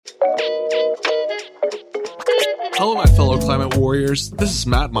Hello, my fellow climate warriors. This is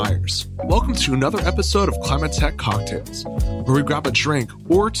Matt Myers. Welcome to another episode of Climate Tech Cocktails, where we grab a drink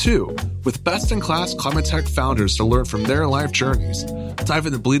or two with best-in-class climate tech founders to learn from their life journeys, dive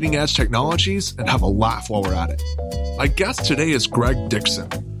into bleeding-edge technologies, and have a laugh while we're at it. My guest today is Greg Dixon,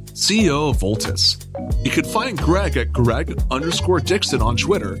 CEO of Voltus. You can find Greg at Greg_Dixon on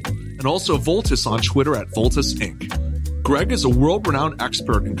Twitter, and also Voltus on Twitter at Voltus Inc. Greg is a world-renowned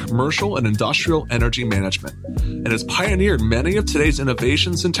expert in commercial and industrial energy management and has pioneered many of today's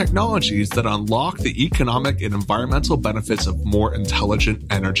innovations and technologies that unlock the economic and environmental benefits of more intelligent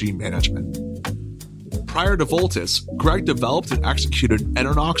energy management. Prior to Voltus, Greg developed and executed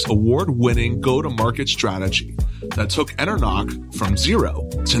Enernock's award-winning go-to-market strategy that took Enernock from zero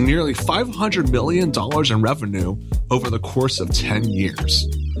to nearly $500 million in revenue over the course of 10 years.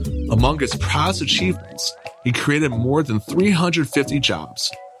 Among his proudest achievements, he created more than 350 jobs,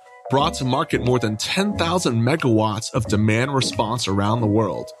 brought to market more than 10,000 megawatts of demand response around the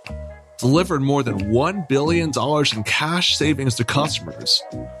world, delivered more than $1 billion in cash savings to customers,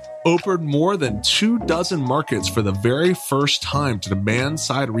 opened more than 24 markets for the very first time to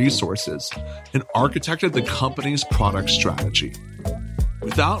demand-side resources, and architected the company's product strategy.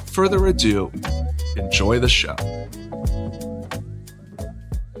 Without further ado, enjoy the show.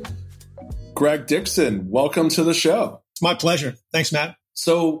 Greg Dixon, welcome to the show. It's my pleasure. Thanks, Matt.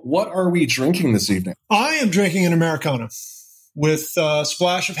 So what are we drinking this evening? I am drinking an Americano with a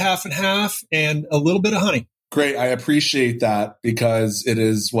splash of half and half and a little bit of honey. Great. I appreciate that because it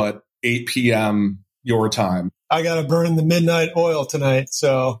is, 8 p.m. your time. I got to burn the midnight oil tonight,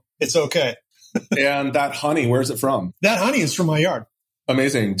 so it's okay. And that honey, where's it from? That honey is from my yard.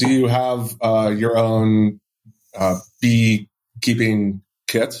 Amazing. Do you have your own beekeeping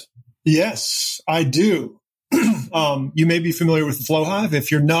kit? Yes, I do. You may be familiar with the Flow Hive.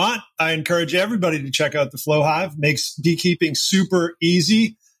 If you're not, I encourage everybody to check out the Flow Hive. Makes beekeeping super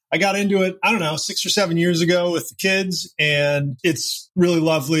easy. I got into it, 6 or 7 years ago with the kids, and it's really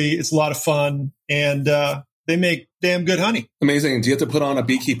lovely. It's a lot of fun, and they make damn good honey. Amazing. Do you have to put on a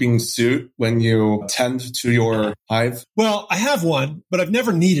beekeeping suit when you tend to your hive? Well, I have one, but I've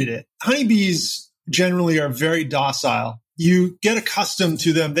never needed it. Honeybees generally are very docile. You get accustomed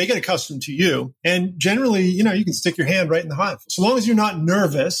to them. They get accustomed to you. And generally, you can stick your hand right in the hive. So long as you're not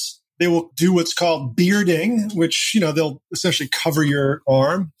nervous, they will do what's called bearding, which, they'll essentially cover your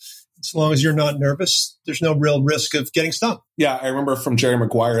arm. As long as you're not nervous, there's no real risk of getting stung. Yeah, I remember from Jerry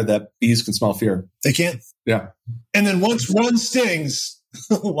Maguire that bees can smell fear. They can. Yeah. And then once one stings,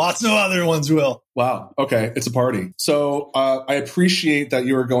 lots of other ones will. Wow. Okay. It's a party. So I appreciate that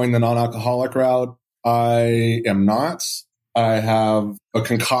you are going the non-alcoholic route. I am not. I have a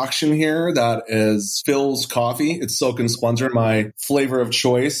concoction here that is Phil's coffee. It's Silk and Splendor, my flavor of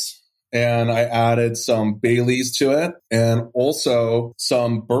choice. And I added some Baileys to it and also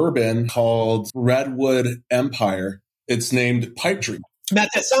some bourbon called Redwood Empire. It's named Pipe Dream. Matt,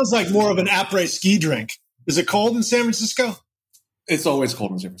 that sounds like more of an après-ski drink. Is it cold in San Francisco? It's always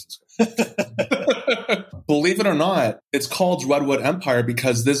cold in San Francisco. Believe it or not, it's called Redwood Empire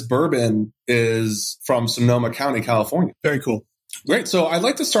because this bourbon is from Sonoma County, California. Very cool. Great. So I'd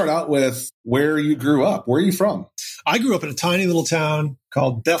like to start out with where you grew up. Where are you from? I grew up in a tiny little town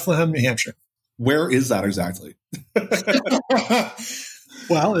called Bethlehem, New Hampshire. Where is that exactly?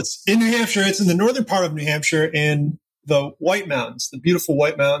 Well, it's in New Hampshire. It's in the northern part of New Hampshire in the White Mountains, the beautiful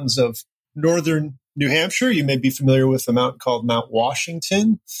White Mountains of northern New Hampshire. You may be familiar with a mountain called Mount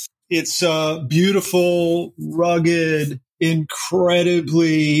Washington. It's a beautiful, rugged,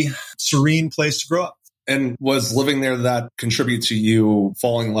 incredibly serene place to grow up. And was living there that contribute to you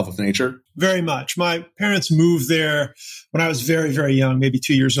falling in love with nature? Very much. My parents moved there when I was very, very young, maybe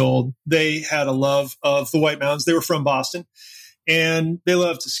 2 years old. They had a love of the White Mountains. They were from Boston, and they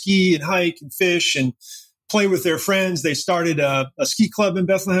loved to ski and hike and fish and play with their friends. They started a ski club in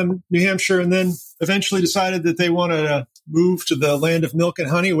Bethlehem, New Hampshire, and then eventually decided that they wanted to move to the land of milk and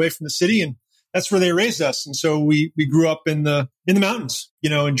honey away from the city. And that's where they raised us. And so we grew up in the mountains,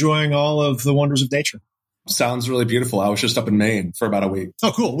 enjoying all of the wonders of nature. Sounds really beautiful. I was just up in Maine for about a week.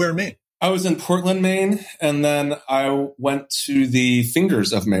 Oh, cool. Where in Maine? I was in Portland, Maine, and then I went to the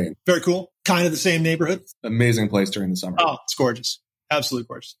Fingers of Maine. Very cool. Kind of the same neighborhood. Amazing place during the summer. Oh, it's gorgeous. Absolutely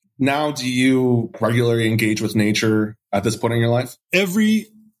gorgeous. Now, do you regularly engage with nature at this point in your life? Every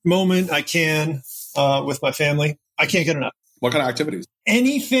moment I can with my family. I can't get enough. What kind of activities?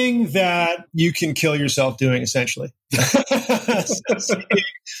 Anything that you can kill yourself doing, essentially.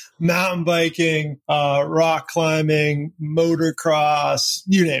 Mountain biking, rock climbing, motocross,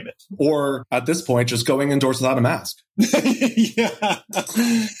 you name it. Or at this point, just going indoors without a mask. Yeah.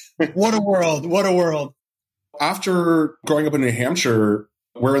 What a world. What a world. After growing up in New Hampshire,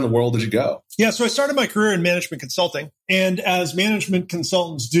 where in the world did you go? Yeah, so I started my career in management consulting. And as management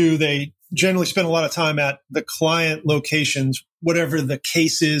consultants do, they generally spend a lot of time at the client locations, whatever the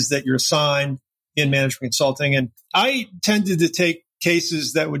case is that you're assigned in management consulting. And I tended to take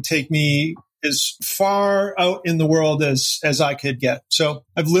cases that would take me as far out in the world as I could get. So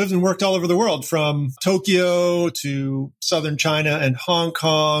I've lived and worked all over the world, from Tokyo to southern China and Hong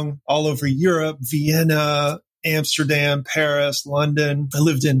Kong, all over Europe, Vienna, Amsterdam, Paris, London. I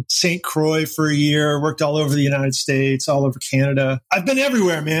lived in St. Croix for a year, worked all over the United States, all over Canada. I've been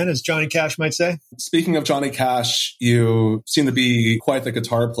everywhere, man, as Johnny Cash might say. Speaking of Johnny Cash, you seem to be quite the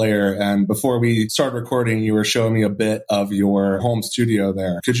guitar player. And before we started recording, you were showing me a bit of your home studio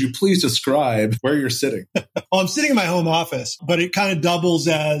there. Could you please describe where you're sitting? Well, I'm sitting in my home office, but it kind of doubles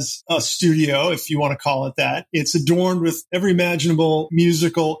as a studio, if you want to call it that. It's adorned with every imaginable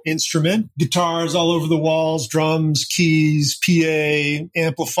musical instrument, guitars all over the walls, drums, keys, PA,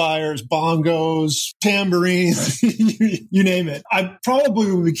 amplifiers, bongos, tambourines, you name it. I probably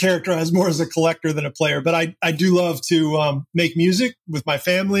would be characterized more as a collector than a player, but I do love to make music with my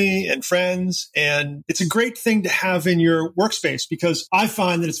family and friends. And it's a great thing to have in your workspace, because I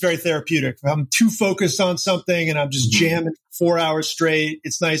find that it's very therapeutic. If I'm too focused on something and I'm just jamming 4 hours straight,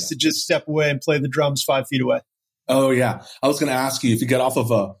 it's nice to just step away and play the drums 5 feet away. Oh, yeah. I was going to ask you, if you get off of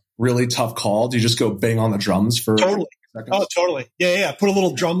a really tough call, do you just go bang on the drums for totally seconds? Oh, totally. Yeah. Put a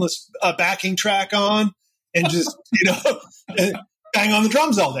little drumless backing track on and just, bang on the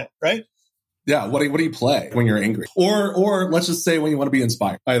drums all day, right? Yeah. What do you play when you're angry? Or let's just say when you want to be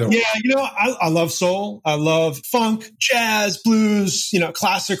inspired. Either way. Yeah, I love soul. I love funk, jazz, blues,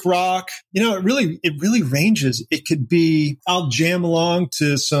 classic rock. It really ranges. It could be, I'll jam along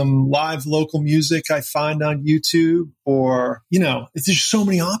to some live local music I find on YouTube, or, there's so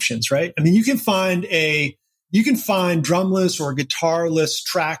many options, right? I mean, you can find drumless or guitarless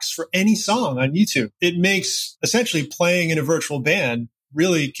tracks for any song on YouTube. It makes essentially playing in a virtual band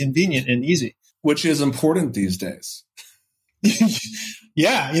really convenient and easy. Which is important these days.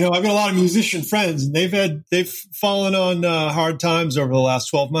 Yeah. I've got a lot of musician friends, and they've fallen on hard times over the last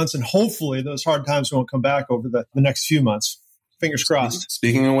 12 months. And hopefully those hard times won't come back over the next few months. Fingers crossed.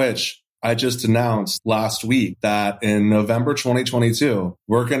 Speaking of which, I just announced last week that in November 2022,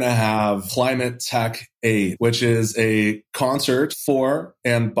 we're going to have Climate Tech 8, which is a concert for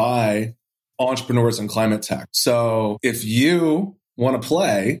and by entrepreneurs in climate tech. So if you want to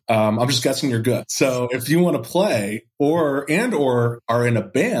play, I'm just guessing you're good. So if you want to play or are in a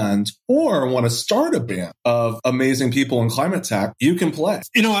band or want to start a band of amazing people in climate tech, you can play.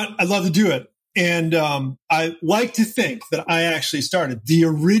 I'd love to do it. And I like to think that I actually started the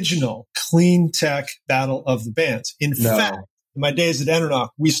original clean tech battle of the bands. In fact, in my days at Enernoc,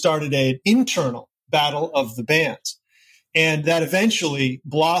 we started an internal battle of the bands. And that eventually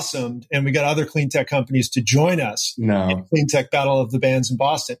blossomed, and we got other clean tech companies to join us in the Clean Tech Battle of the Bands in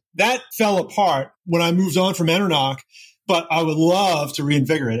Boston. That fell apart when I moved on from Enernoc, but I would love to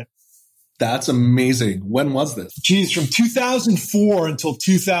reinvigorate it. That's amazing. When was this? Geez, from 2004 until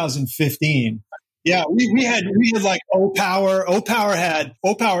 2015. Yeah, we had like O-Power. O-Power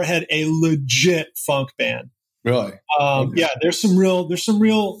had a legit funk band. Really? Okay. Yeah, there's some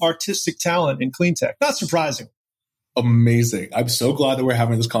real artistic talent in clean tech. Not surprising. Amazing. I'm so glad that we're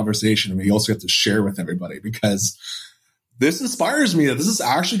having this conversation, and we also get to share with everybody, because this inspires me that this is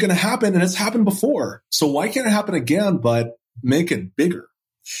actually going to happen, and it's happened before. So why can't it happen again, but make it bigger?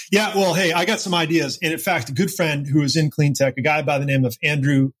 Yeah, well, hey, I got some ideas. And in fact, a good friend who is in clean tech, a guy by the name of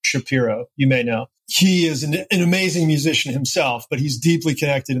Andrew Shapiro, you may know. He is an amazing musician himself, but he's deeply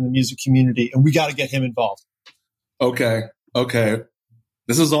connected in the music community, and we got to get him involved. Okay.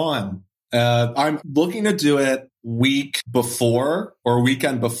 This is on. I'm looking to do it week before or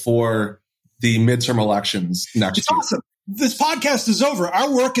weekend before the midterm elections next year. It's awesome. This podcast is over.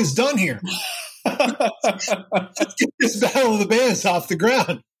 Our work is done here. Let's get this battle of the bands off the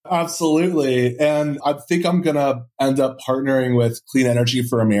ground. Absolutely. And I think I'm going to end up partnering with Clean Energy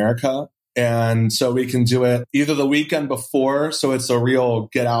for America. And so we can do it either the weekend before, so it's a real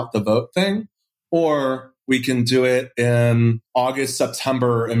get out the vote thing, or we can do it in August,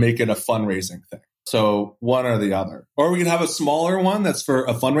 September, and make it a fundraising thing. So one or the other. Or we can have a smaller one that's for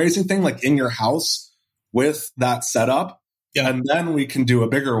a fundraising thing, like in your house with that setup. Yeah. And then we can do a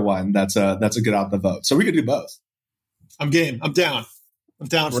bigger one that's a get out the vote. So we could do both. I'm game. I'm down.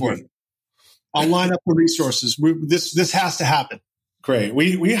 For it. I'll line up the resources. This has to happen. Great.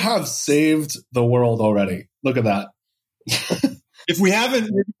 We have saved the world already. Look at that. If we haven't,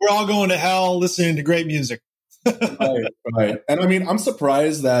 we're all going to hell listening to great music. Right. And I mean, I'm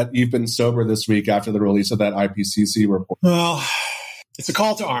surprised that you've been sober this week after the release of that IPCC report. Well, it's a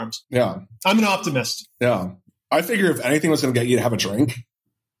call to arms. Yeah. I'm an optimist. Yeah. I figure if anything was going to get you to have a drink,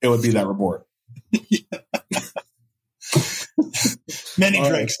 it would be that report. Many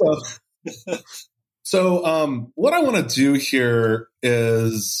drinks. So what I want to do here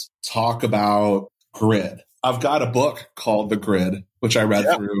is talk about grid. I've got a book called The Grid, which I read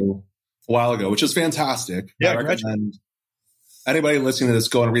through a while ago, which is fantastic. Yeah, I recommend anybody listening to this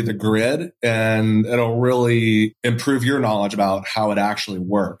go and read The Grid, and it'll really improve your knowledge about how it actually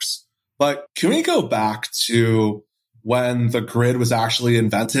works. But can we go back to when the grid was actually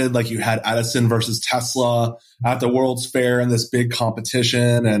invented? Like, you had Edison versus Tesla at the World's Fair in this big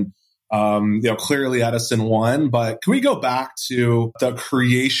competition, and clearly Edison won. But can we go back to the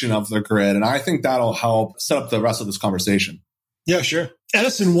creation of the grid? And I think that'll help set up the rest of this conversation. Yeah, sure.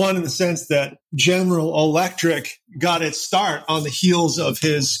 Edison won in the sense that General Electric got its start on the heels of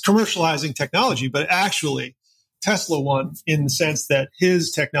his commercializing technology, but actually Tesla won in the sense that his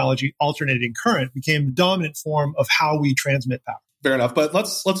technology, alternating current, became the dominant form of how we transmit power. Fair enough. But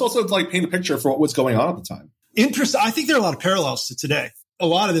let's also paint a picture for what was going on at the time. I think there are a lot of parallels to today. A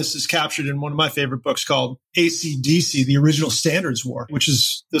lot of this is captured in one of my favorite books called AC/DC, The Original Standards War, which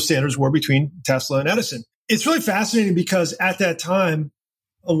is the standards war between Tesla and Edison. It's really fascinating because at that time,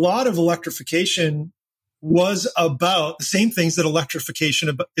 a lot of electrification was about the same things that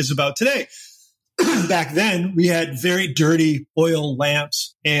electrification is about today. Back then, we had very dirty oil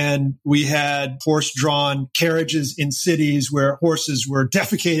lamps, and we had horse-drawn carriages in cities where horses were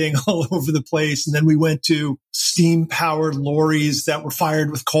defecating all over the place. And then we went to steam-powered lorries that were fired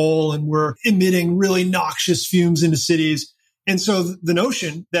with coal and were emitting really noxious fumes into cities. And so the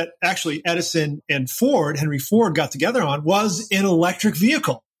notion that actually Edison and Henry Ford got together on was an electric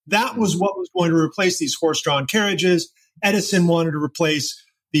vehicle. That was what was going to replace these horse-drawn carriages. Edison wanted to replace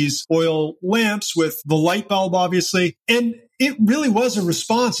these oil lamps with the light bulb, obviously. And it really was a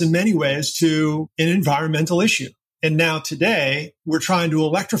response in many ways to an environmental issue. And now today, we're trying to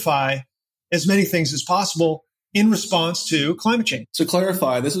electrify as many things as possible in response to climate change. To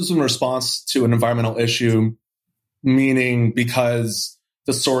clarify, this was in response to an environmental issue, meaning because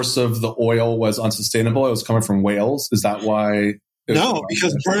the source of the oil was unsustainable. It was coming from whales. Is that why? No,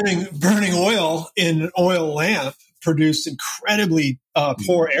 because burning oil in an oil lamp produced incredibly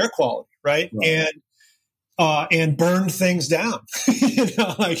poor air quality, right? And burned things down.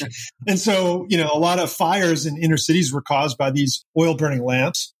 And so, a lot of fires in inner cities were caused by these oil burning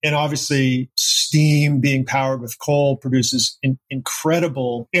lamps. And obviously, steam being powered with coal produces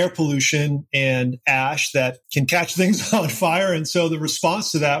incredible air pollution and ash that can catch things on fire. And so the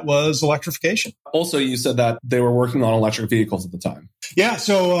response to that was electrification. Also, you said that they were working on electric vehicles at the time. Yeah.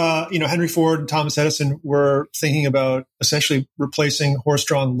 So, Henry Ford and Thomas Edison were thinking about essentially replacing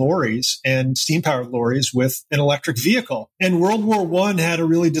horse-drawn lorries and steam-powered lorries with an electric vehicle. And World War I had a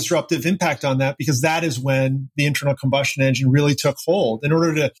really disruptive impact on that because that is when the internal combustion engine really took hold. In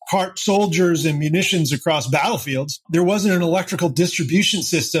order to cart soldiers and munitions across battlefields, there wasn't an electrical distribution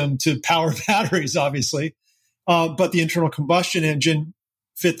system to power batteries, obviously, but the internal combustion engine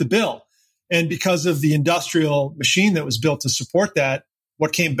fit the bill. And because of the industrial machine that was built to support that,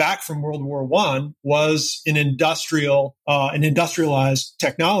 what came back from World War I was an industrialized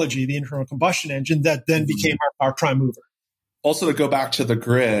technology, the internal combustion engine, that then became our prime mover. Also, to go back to the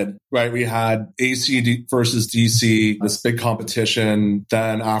grid, right, we had AC versus DC, this big competition.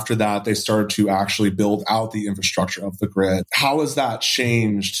 Then after that, they started to actually build out the infrastructure of the grid. How has that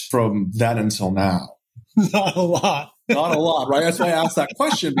changed from then until now? Not a lot. Not a lot, right? That's why I asked that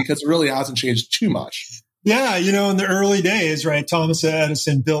question, because it really hasn't changed too much. Yeah, in the early days, right, Thomas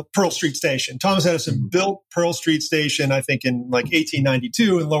Edison built Pearl Street Station. Thomas Edison built Pearl Street Station, I think, in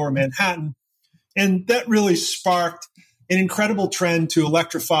 1892 in Lower Manhattan. And that really sparked an incredible trend to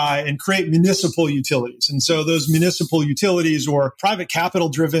electrify and create municipal utilities. And so those municipal utilities, or private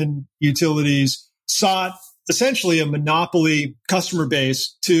capital-driven utilities, sought essentially a monopoly customer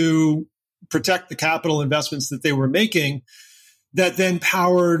base to protect the capital investments that they were making, that then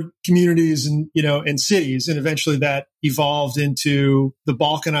powered communities and cities. And eventually that evolved into the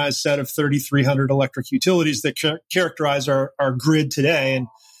balkanized set of 3,300 electric utilities that characterize our grid today. And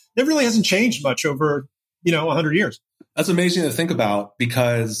it really hasn't changed much over, 100 years. That's amazing to think about,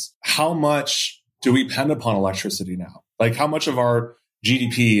 because how much do we depend upon electricity now? Like, how much of our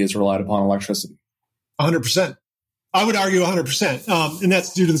GDP is relied upon electricity? 100%. I would argue 100%. And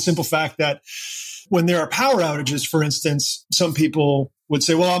that's due to the simple fact that when there are power outages, for instance, some people would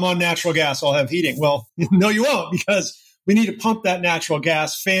say, well, I'm on natural gas, I'll have heating. Well, no, you won't, because we need to pump that natural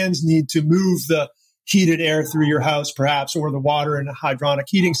gas. Fans need to move the heated air through your house, perhaps, or the water in a hydronic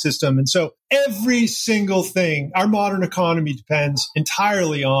heating system. And so every single thing, our modern economy depends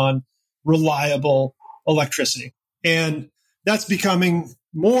entirely on reliable electricity. And that's becoming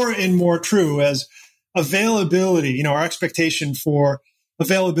more and more true as availability, our expectation for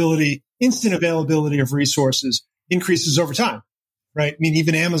availability, instant availability of resources increases over time, right? I mean,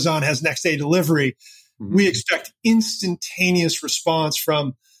 even Amazon has next day delivery. Mm-hmm. We expect instantaneous response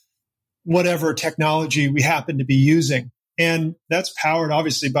from whatever technology we happen to be using. And that's powered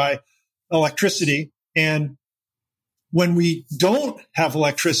obviously by electricity. And when we don't have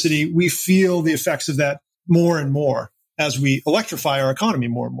electricity, we feel the effects of that more and more as we electrify our economy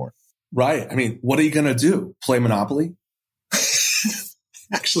more and more. Right. I mean, what are you going to do? Play Monopoly?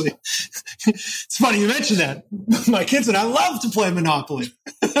 Actually, it's funny you mention that. My kids and I love to play Monopoly.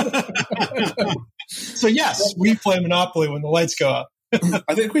 So yes, we play Monopoly when the lights go out.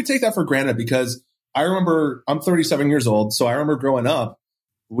 I think we take that for granted because I remember I'm 37 years old. So I remember growing up,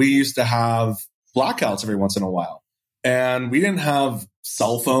 we used to have blackouts every once in a while. And we didn't have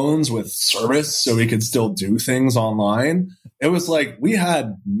cell phones with service so we could still do things online. It was like we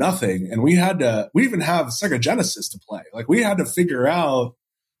had nothing. And we even have Sega Genesis to play. Like we had to figure out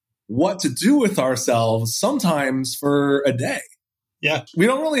what to do with ourselves sometimes for a day. Yeah. We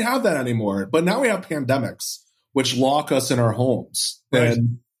don't really have that anymore. But now we have pandemics, which lock us in our homes. Right.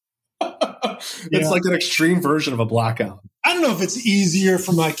 And it's like an extreme version of a blackout. I don't know if it's easier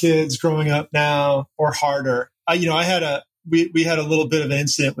for my kids growing up now or harder. We had a little bit of an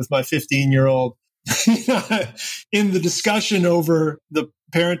incident with my 15-year-old in the discussion over the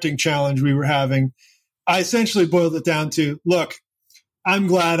parenting challenge we were having. I essentially boiled it down to, look, I'm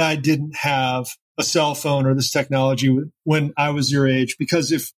glad I didn't have a cell phone or this technology when I was your age,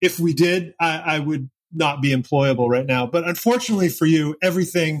 because if we did, I would not be employable right now. But unfortunately for you,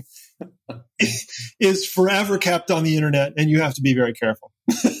 everything is forever kept on the internet and you have to be very careful.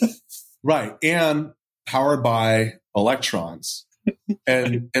 Right. And powered by electrons.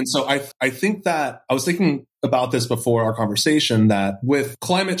 And so I think that I was thinking about this before our conversation, that with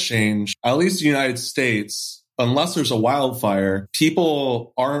climate change, at least the United States, unless there's a wildfire,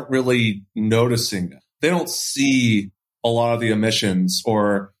 people aren't really noticing it. They don't see a lot of the emissions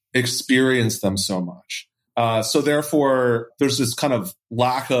or experience them so much. So therefore, there's this kind of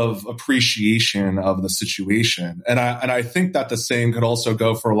lack of appreciation of the situation. And I think that the same could also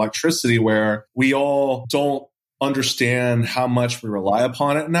go for electricity, where we all don't understand how much we rely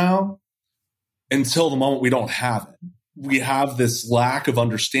upon it now until the moment we don't have it. We have this lack of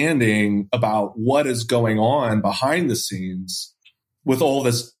understanding about what is going on behind the scenes with all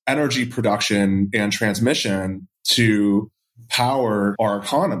this energy production and transmission to power our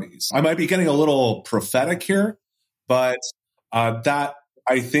economies. I might be getting a little prophetic here, but that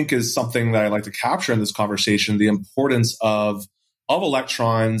I think is something that I like to capture in this conversation, the importance of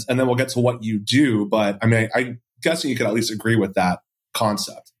electrons, and then we'll get to what you do. But I mean, I'm guessing you could at least agree with that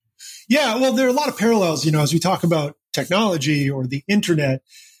concept. Yeah, well, there are a lot of parallels, as we talk about technology or the internet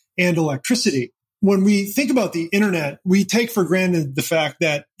and electricity. When we think about the internet, we take for granted the fact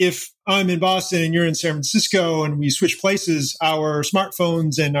that if I'm in Boston and you're in San Francisco and we switch places, our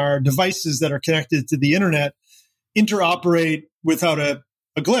smartphones and our devices that are connected to the internet interoperate without a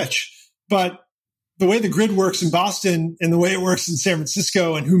glitch. But the way the grid works in Boston and the way it works in San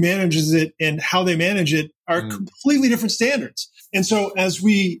Francisco and who manages it and how they manage it are completely different standards. And so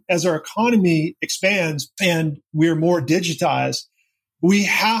as our economy expands and we're more digitized, we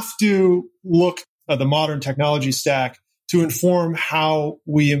have to look at the modern technology stack to inform how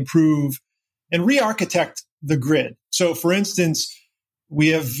we improve and re-architect the grid. So for instance, we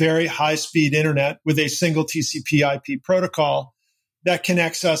have very high-speed internet with a single TCP/IP protocol that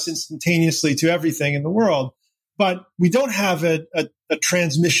connects us instantaneously to everything in the world. But we don't have a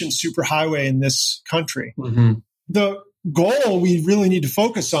transmission superhighway in this country. Mm-hmm. The goal we really need to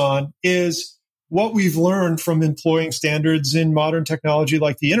focus on is what we've learned from employing standards in modern technology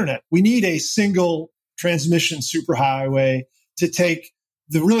like the internet. We need a single transmission superhighway to take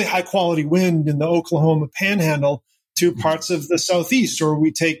the really high quality wind in the Oklahoma Panhandle to parts of the Southeast, or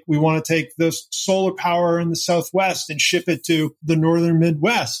we want to take the solar power in the Southwest and ship it to the Northern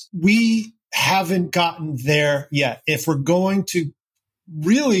Midwest. We haven't gotten there yet. If we're going to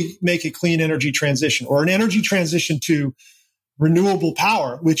really make a clean energy transition or an energy transition to renewable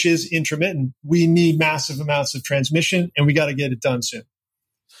power, which is intermittent, we need massive amounts of transmission and we got to get it done soon.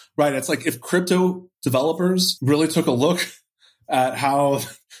 Right. It's like if crypto developers really took a look at how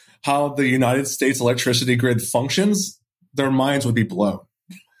the United States electricity grid functions, their minds would be blown.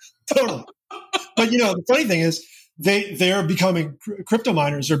 Totally. But the funny thing is crypto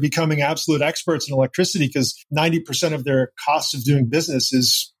miners are becoming absolute experts in electricity because 90% of their cost of doing business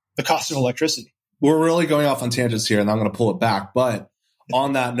is the cost of electricity. We're really going off on tangents here, and I'm going to pull it back. But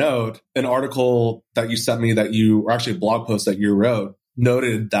on that note, an article that you sent me or actually a blog post that you wrote,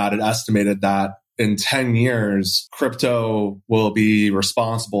 noted that it estimated that in 10 years, crypto will be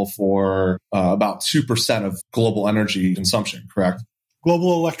responsible for about 2% of global energy consumption, correct?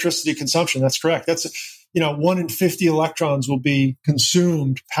 Global electricity consumption, that's correct. That's 1 in 50 electrons will be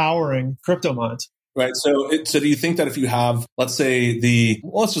consumed powering crypto mines. Right. So do you think that if you have, let's say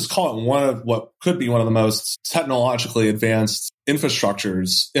let's just call it one of what could be one of the most technologically advanced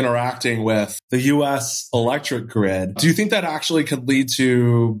infrastructures interacting with the U.S. electric grid, do you think that actually could lead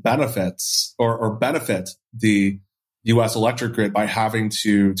to benefits or benefit the U.S. electric grid by having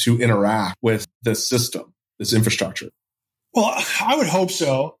to interact with this system, this infrastructure? Well, I would hope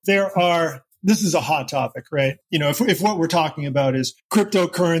so. This is a hot topic, right? If what we're talking about is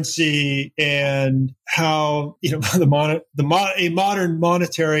cryptocurrency and how, a modern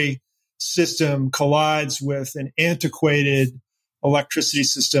monetary system collides with an antiquated electricity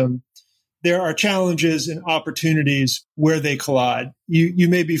system, there are challenges and opportunities where they collide. You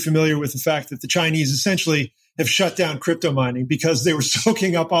may be familiar with the fact that the Chinese essentially have shut down crypto mining because they were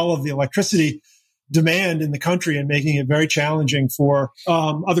soaking up all of the electricity demand in the country and making it very challenging for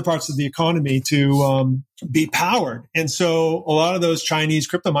other parts of the economy to be powered. And so a lot of those Chinese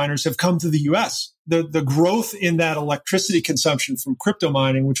crypto miners have come to the US. The growth in that electricity consumption from crypto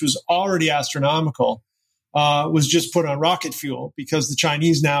mining, which was already astronomical, was just put on rocket fuel because the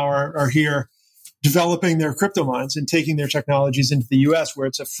Chinese now are here developing their crypto mines and taking their technologies into the US, where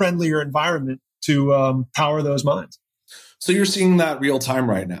it's a friendlier environment to power those mines. So you're seeing that real time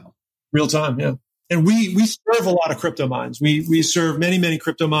right now? Real time, yeah. And we serve a lot of crypto mines. We serve many, many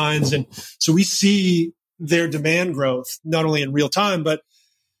crypto mines. And so we see their demand growth, not only in real time, but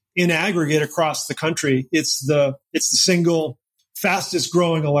in aggregate across the country. It's the single fastest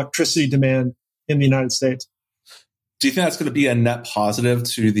growing electricity demand in the United States. Do you think that's going to be a net positive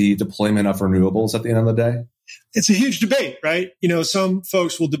to the deployment of renewables at the end of the day? It's a huge debate, right? Some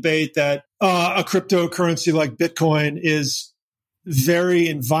folks will debate that a cryptocurrency like Bitcoin is very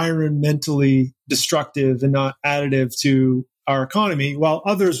environmentally destructive and not additive to our economy, while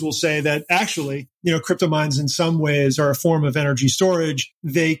others will say that actually, crypto mines in some ways are a form of energy storage.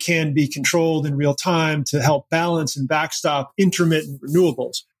 They can be controlled in real time to help balance and backstop intermittent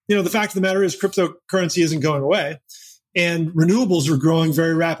renewables. The fact of the matter is cryptocurrency isn't going away, and renewables are growing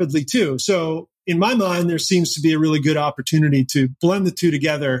very rapidly too. So in my mind, there seems to be a really good opportunity to blend the two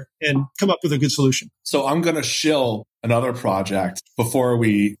together and come up with a good solution. So I'm going to shill another project before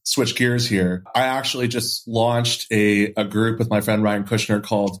we switch gears here. I actually just launched a group with my friend Ryan Kushner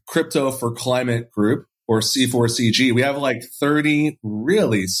called Crypto for Climate Group, or C4CG. We have like 30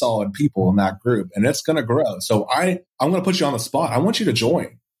 really solid people in that group, and it's going to grow. So I'm going to put you on the spot. I want you to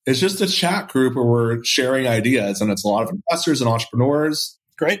join. It's just a chat group where we're sharing ideas, and it's a lot of investors and entrepreneurs.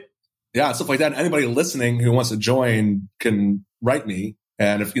 Great. Yeah, stuff like that. Anybody listening who wants to join can write me.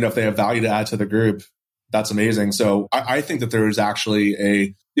 And if they have value to add to the group, that's amazing. So I think that there is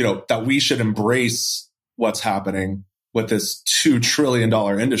actually that we should embrace what's happening with this $2 trillion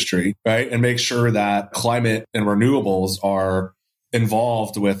industry, right? And make sure that climate and renewables are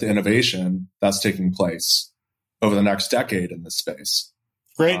involved with the innovation that's taking place over the next decade in this space.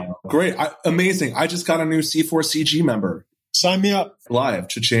 Great. Great. Amazing. I just got a new C4CG member. Sign me up. Live.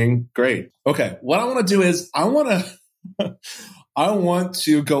 Cha-ching. Great. Okay. What I want to do is I want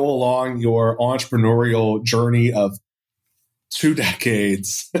to go along your entrepreneurial journey of 2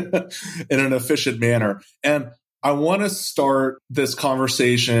 decades in an efficient manner. And I want to start this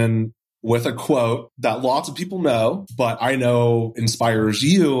conversation with a quote that lots of people know, but I know inspires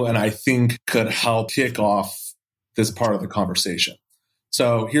you and I think could help kick off this part of the conversation.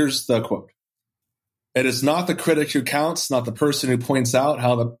 So here's the quote. It is not the critic who counts, not the person who points out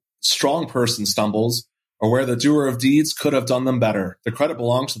how the strong person stumbles or where the doer of deeds could have done them better. The credit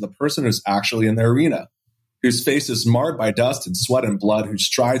belongs to the person who's actually in the arena, whose face is marred by dust and sweat and blood, who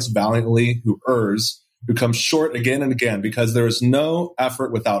strides valiantly, who errs, who comes short again and again, because there is no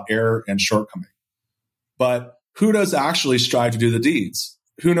effort without error and shortcoming. But who does actually strive to do the deeds?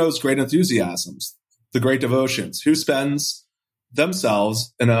 Who knows great enthusiasms, the great devotions? Who spends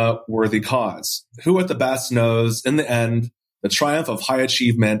themselves in a worthy cause? Who at the best knows, in the end, the triumph of high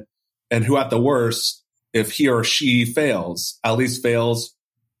achievement, and who at the worst, if he or she fails, at least fails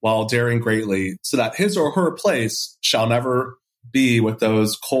while daring greatly, so that his or her place shall never be with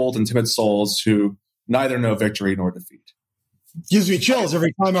those cold and timid souls who neither know victory nor defeat. Gives me chills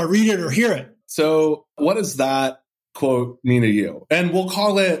every time I read it or hear it. So what does that quote mean to you? And we'll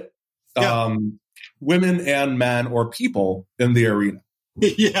call it women and men or people in the arena.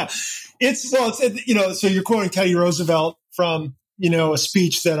 Yeah. So you're quoting Teddy Roosevelt from, a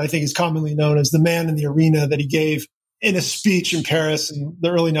speech that I think is commonly known as the man in the arena that he gave in a speech in Paris in the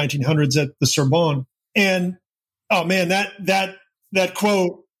early 1900s at the Sorbonne. And, oh man, that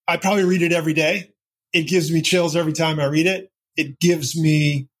quote, I probably read it every day. It gives me chills every time I read it. It gives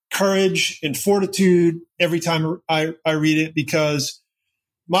me courage and fortitude every time I read it, because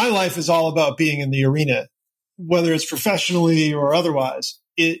my life is all about being in the arena, whether it's professionally or otherwise.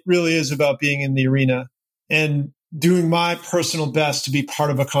 It really is about being in the arena and doing my personal best to be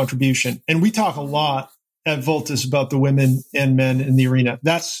part of a contribution. And we talk a lot at Voltus about the women and men in the arena.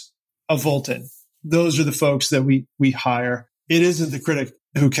 That's a Voltan. Those are the folks that we hire. It isn't the critic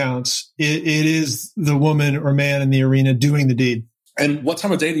who counts. It is the woman or man in the arena doing the deed. And what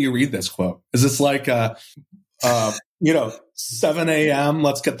time of day do you read this quote? Is this like 7 a.m.,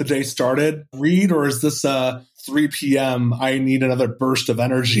 let's get the day started read, or is this 3 p.m., I need another burst of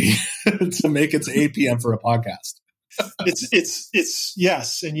energy to make it to 8 p.m. for a podcast? It's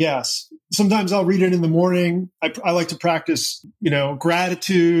yes and yes. Sometimes I'll read it in the morning. I like to practice,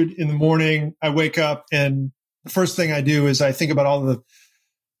 gratitude in the morning. I wake up and the first thing I do is I think about all the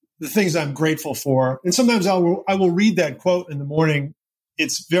things I'm grateful for. And sometimes I will read that quote in the morning.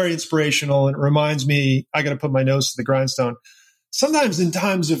 It's very inspirational and it reminds me I got to put my nose to the grindstone. Sometimes in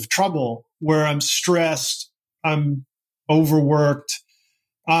times of trouble where I'm stressed, I'm overworked,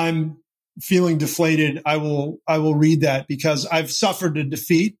 I'm feeling deflated, I will read that because I've suffered a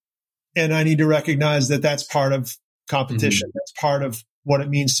defeat and I need to recognize that that's part of competition. Mm-hmm. That's part of what it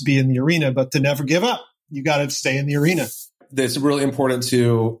means to be in the arena, but to never give up. You got to stay in the arena. It's really important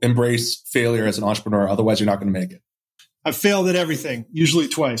to embrace failure as an entrepreneur. Otherwise, you're not going to make it. I've failed at everything, usually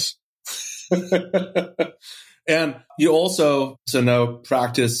twice. And you also,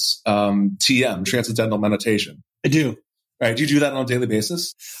 practice TM, Transcendental Meditation. I do. Right. Do you do that on a daily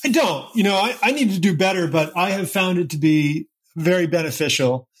basis? I don't. I need to do better, but I have found it to be very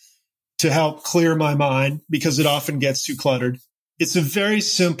beneficial to help clear my mind because it often gets too cluttered. It's a very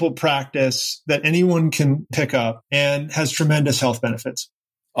simple practice that anyone can pick up and has tremendous health benefits.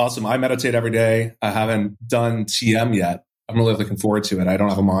 Awesome. I meditate every day. I haven't done TM yet. I'm really looking forward to it. I don't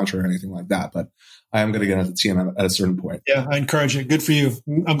have a mantra or anything like that, but I am going to get into TM at a certain point. Yeah, I encourage it. Good for you.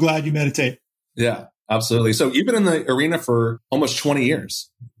 I'm glad you meditate. Yeah, absolutely. So you've been in the arena for almost 20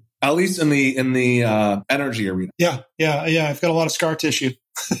 years, at least in the energy arena. Yeah. I've got a lot of scar tissue.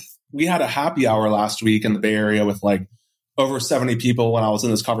 We had a happy hour last week in the Bay Area with over 70 people when I was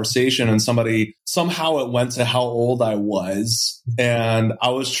in this conversation, and somehow it went to how old I was. And I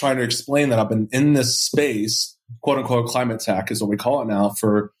was trying to explain that I've been in this space, quote unquote, climate tech is what we call it now,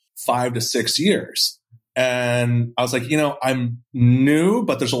 for 5 to 6 years. And I was like, I'm new,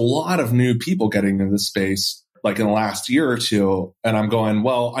 but there's a lot of new people getting into this space in the last year or two. And I'm going,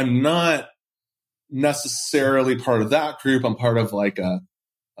 well, I'm not necessarily part of that group. I'm part of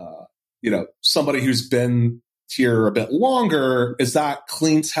somebody who's been here a bit longer. Is that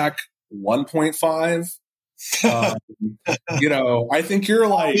clean tech 1.5? I think you're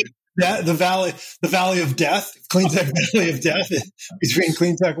the valley of death, clean tech valley of death between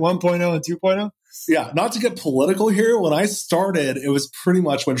clean tech 1.0 and 2.0. Yeah. Not to get political here. When I started, it was pretty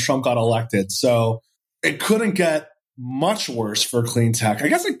much when Trump got elected. So it couldn't get much worse for clean tech. I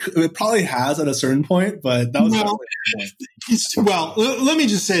guess it probably has at a certain point, but that was well, let me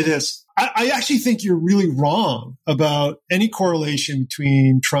just say this. I actually think you're really wrong about any correlation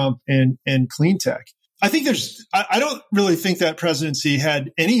between Trump and clean tech. I think I don't really think that presidency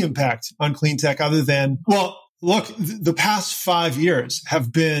had any impact on clean tech other than, look, the past 5 years have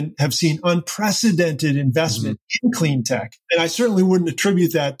seen unprecedented investment in clean tech. And I certainly wouldn't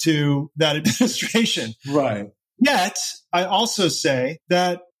attribute that to that administration. Right. Yet, I also say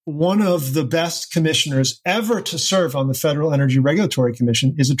that one of the best commissioners ever to serve on the Federal Energy Regulatory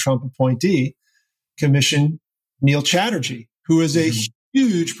Commission is a Trump appointee, Commission Neil Chatterjee, who is a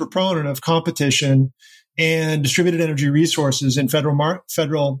huge proponent of competition and distributed energy resources in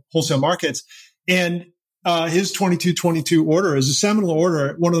federal wholesale markets. And his 2222 order is a seminal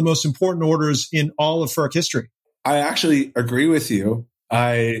order, one of the most important orders in all of FERC history. I actually agree with you.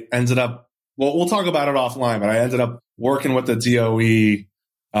 I ended up, we'll talk about it offline, but I ended up working with the DOE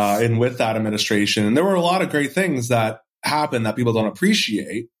and with that administration. And there were a lot of great things that happened that people don't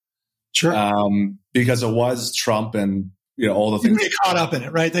appreciate. Sure. Because it was Trump and all the things. They get caught up in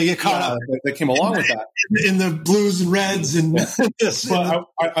it, right? They get caught up. They came along with that. In the blues and reds. And But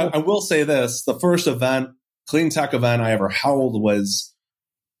I will say this. The first clean tech event I ever held was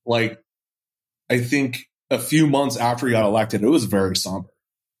I think a few months after he got elected, it was very somber.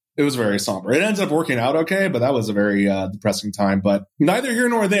 It was very somber. It ends up working out okay, but that was a very depressing time. But neither here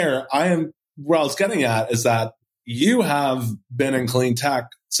nor there. Where I was getting at is that you have been in clean tech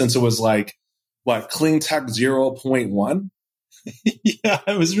since it was like, what, clean tech 0.1? Yeah,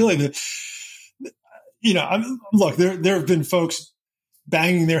 it was really look, there have been folks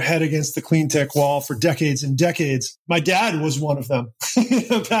banging their head against the clean tech wall for decades and decades. My dad was one of them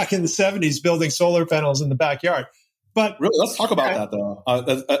back in the 70s, building solar panels in the backyard. But really, let's talk about that though.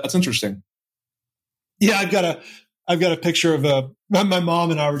 That's interesting. Yeah, I've got a picture of my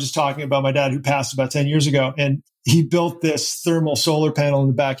mom and I were just talking about my dad who passed about 10 years ago, and he built this thermal solar panel in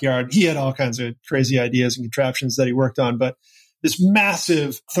the backyard. He had all kinds of crazy ideas and contraptions that he worked on, but this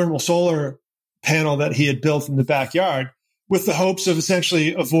massive thermal solar panel that he had built in the backyard with the hopes of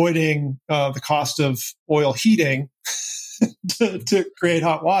essentially avoiding the cost of oil heating to create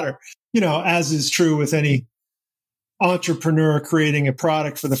hot water. As is true with any entrepreneur creating a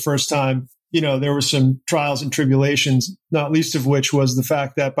product for the first time, there were some trials and tribulations, not least of which was the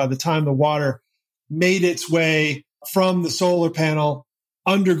fact that by the time the water made its way from the solar panel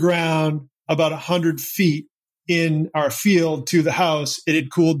underground about 100 feet in our field to the house, it had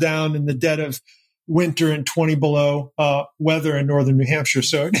cooled down in the dead of winter and 20 below weather in northern New Hampshire.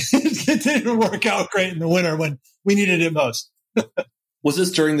 So it didn't work out great in the winter when we needed it most. Was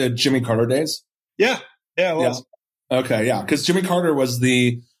this during the Jimmy Carter days? Yeah, it was. Yeah. Okay, yeah, because Jimmy Carter was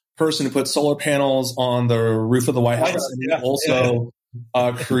the person who put solar panels on the roof of the White House, and he also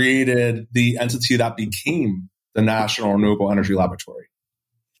created the entity that became the National Renewable Energy Laboratory.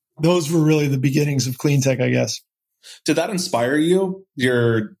 Those were really the beginnings of clean tech, I guess. Did that inspire you,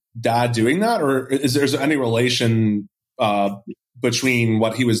 your dad doing that, or is there any relation between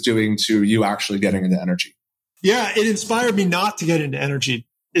what he was doing to you actually getting into energy? Yeah, it inspired me not to get into energy.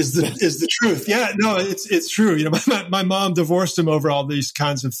 Is the truth? Yeah, no, it's true. My mom divorced him over all these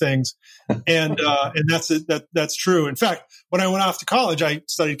kinds of things, and that's true. In fact, when I went off to college, I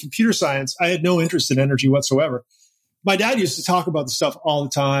studied computer science. I had no interest in energy whatsoever. My dad used to talk about the stuff all the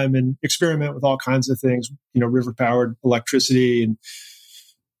time and experiment with all kinds of things. River powered electricity and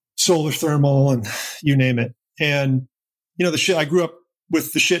solar thermal and you name it. And the shit I grew up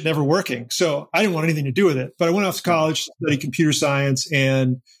with the shit never working. So I didn't want anything to do with it. But I went off to college to study computer science.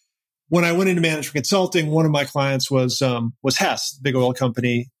 And when I went into management consulting, one of my clients was Hess, the big oil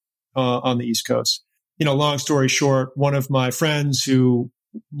company on the East Coast. Long story short, one of my friends who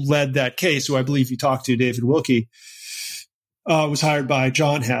led that case, who I believe you talked to, David Wilkie, was hired by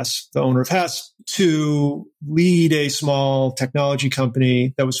John Hess, the owner of Hess, to lead a small technology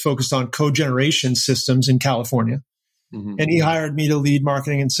company that was focused on cogeneration systems in California. Mm-hmm. And he hired me to lead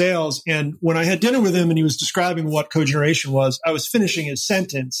marketing and sales. And when I had dinner with him and he was describing what cogeneration was, I was finishing his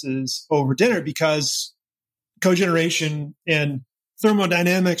sentences over dinner because cogeneration and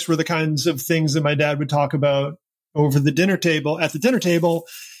thermodynamics were the kinds of things that my dad would talk about at the dinner table.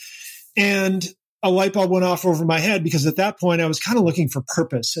 And a light bulb went off over my head because at that point I was kind of looking for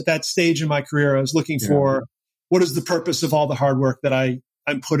purpose. At that stage in my career, I was looking for what is the purpose of all the hard work that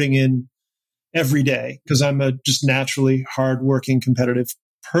I'm putting in every day, because I'm a just naturally hardworking, competitive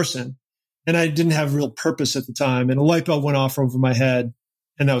person. And I didn't have real purpose at the time. And a light bulb went off over my head.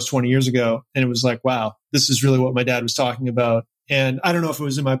 And that was 20 years ago. And it was like, wow, this is really what my dad was talking about. And I don't know if it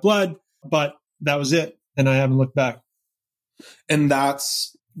was in my blood, but that was it. And I haven't looked back. And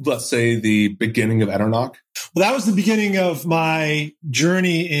that's, let's say, the beginning of Enernoc? Well, that was the beginning of my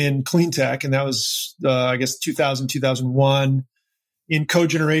journey in clean tech. And that was, 2001. In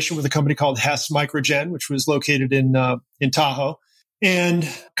cogeneration with a company called Hess Microgen, which was located in Tahoe. And a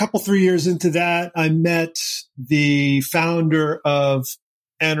couple, 3 years into that, I met the founder of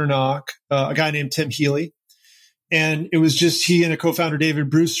Enernoc, a guy named Tim Healy. And it was just he and a co-founder, David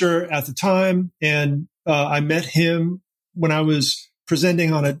Brewster, at the time. And I met him when I was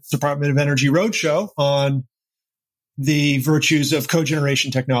presenting on a Department of Energy roadshow on the virtues of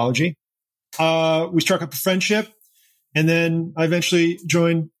cogeneration technology. We struck up a friendship. And then I eventually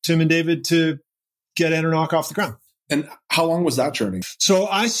joined Tim and David to get Enernoc off the ground. And how long was that journey? So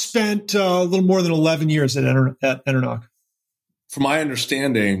I spent a little more than 11 years at Enernoc. From my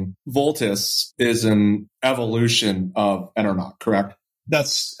understanding, Voltus is an evolution of Enernoc, correct?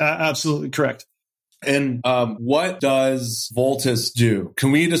 That's absolutely correct. And what does Voltus do?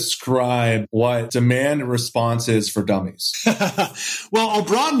 Can we describe what demand response is for dummies? Well, I'll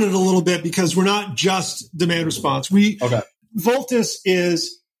broaden it a little bit because we're not just demand response. Voltus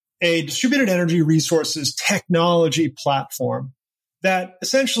is a distributed energy resources technology platform that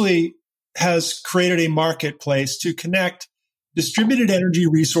essentially has created a marketplace to connect distributed energy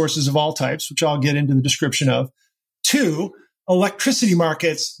resources of all types, which I'll get into the description of. 2, electricity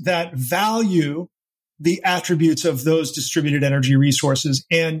markets that value the attributes of those distributed energy resources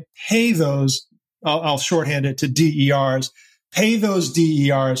and pay those, I'll shorthand it to DERs, pay those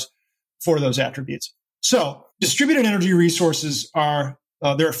DERs for those attributes. So distributed energy resources are,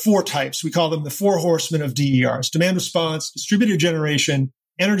 there are 4 types. We call them the 4 horsemen of DERs: demand response, distributed generation,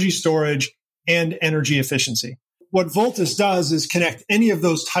 energy storage, and energy efficiency. What Voltus does is connect any of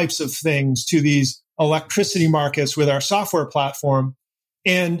those types of things to these electricity markets with our software platform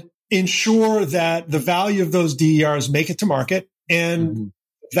and ensure that the value of those DERs make it to market and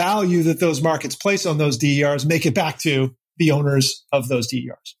value that those markets place on those DERs make it back to the owners of those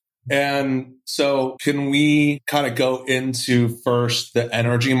DERs. And so can we kind of go into first the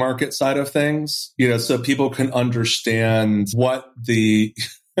energy market side of things, so people can understand what the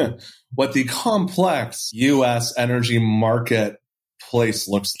what the complex U.S. energy marketplace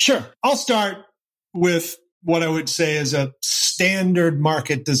looks like? Sure. I'll start with what I would say is a standard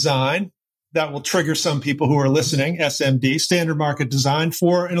market design that will trigger some people who are listening, SMD, standard market design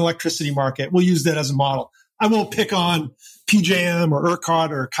for an electricity market. We'll use that as a model. I won't pick on PJM or ERCOT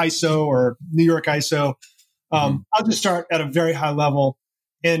or CAISO or New York ISO. I'll just start at a very high level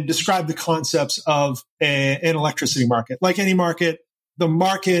and describe the concepts of an electricity market. Like any market, the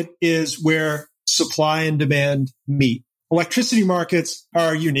market is where supply and demand meet. Electricity markets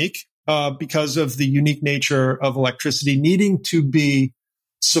are unique because of the unique nature of electricity needing to be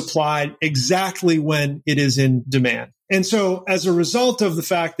supplied exactly when it is in demand. And so as a result of the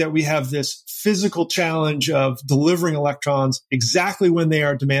fact that we have this physical challenge of delivering electrons exactly when they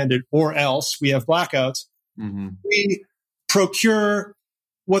are demanded, or else we have blackouts, we procure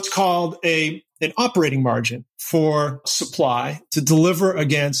what's called an operating margin for supply to deliver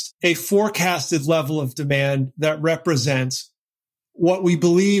against a forecasted level of demand that represents what we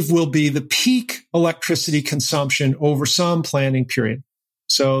believe will be the peak electricity consumption over some planning period.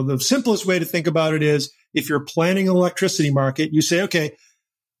 So the simplest way to think about it is, if you're planning an electricity market, you say, okay,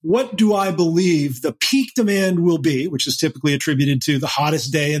 what do I believe the peak demand will be, which is typically attributed to the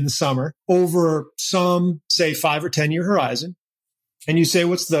hottest day in the summer, over some, say, 5 or 10 year horizon. And you say,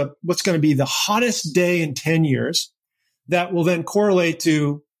 what's going to be the hottest day in 10 years that will then correlate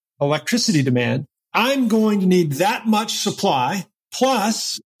to electricity demand? I'm going to need that much supply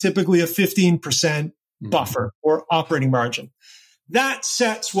plus typically a 15% buffer or operating margin. That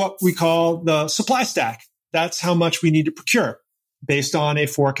sets what we call the supply stack. That's how much we need to procure based on a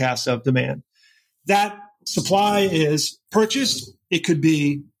forecast of demand. That supply is purchased. It could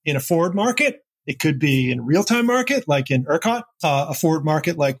be in a forward market. It could be in a real-time market, like in ERCOT, a forward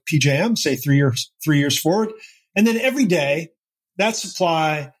market like PJM, say 3 years forward. And then every day, that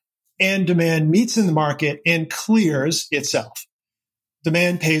supply and demand meets in the market and clears itself.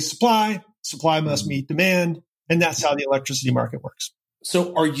 Demand pays supply. Supply must meet demand. And that's how the electricity market works.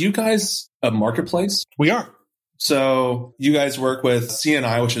 So are you guys a marketplace? We are. So you guys work with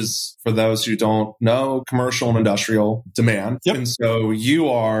CNI, which is, for those who don't know, commercial and industrial demand. Yep. And so you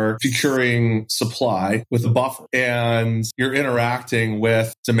are procuring supply with a buffer and you're interacting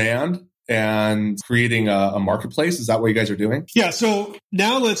with demand and creating a marketplace. Is that what you guys are doing? Yeah. So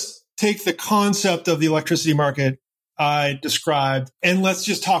now let's take the concept of the electricity market I described, and let's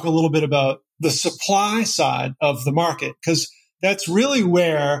just talk a little bit about the supply side of the market, because that's really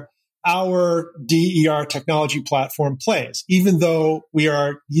where our DER technology platform plays. Even though we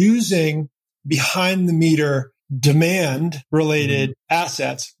are using behind the meter demand related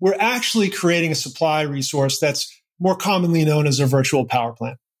assets, we're actually creating a supply resource that's more commonly known as a virtual power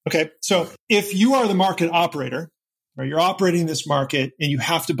plant. Okay. So if you are the market operator, or you're operating this market and you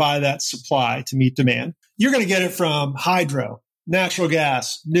have to buy that supply to meet demand, you're going to get it from hydro, natural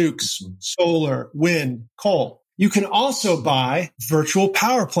gas, nukes, solar, wind, coal. You can also buy virtual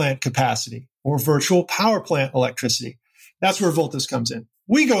power plant capacity or virtual power plant electricity. That's where Voltus comes in.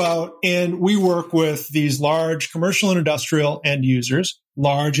 We go out and we work with these large commercial and industrial end users,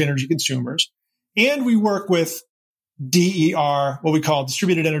 large energy consumers, and we work with DER, what we call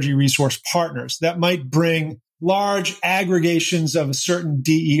distributed energy resource partners, that might bring large aggregations of a certain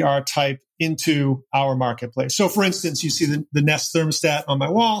DER type into our marketplace. So for instance, you see the Nest thermostat on my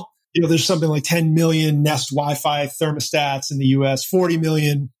wall. There's something like 10 million Nest Wi-Fi thermostats in the US, 40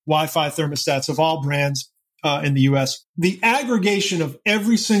 million Wi-Fi thermostats of all brands in the US. The aggregation of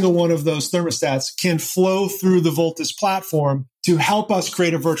every single one of those thermostats can flow through the Voltus platform to help us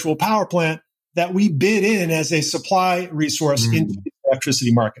create a virtual power plant that we bid in as a supply resource into the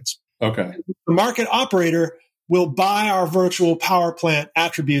electricity markets. Okay. The market operator will buy our virtual power plant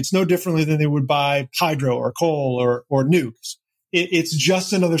attributes no differently than they would buy hydro or coal or nukes. It's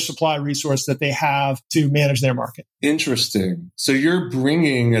just another supply resource that they have to manage their market. Interesting. So you're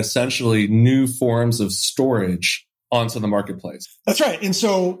bringing essentially new forms of storage onto the marketplace. That's right. And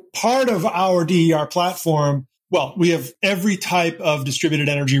so part of our DER platform, well, we have every type of distributed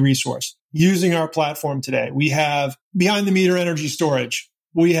energy resource using our platform today. We have behind the meter energy storage.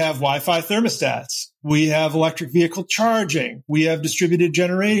 We have Wi-Fi thermostats. We have electric vehicle charging. We have distributed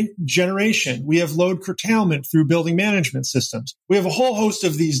generation. We have load curtailment through building management systems. We have a whole host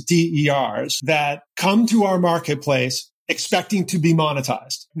of these DERs that come to our marketplace expecting to be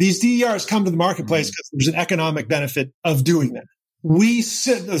monetized. These DERs come to the marketplace because there's an economic benefit of doing that.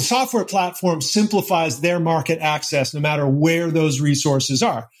 The software platform simplifies their market access no matter where those resources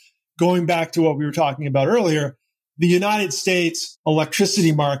are. Going back to what we were talking about earlier, the United States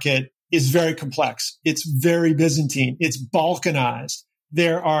electricity market is very complex. It's very Byzantine. It's balkanized.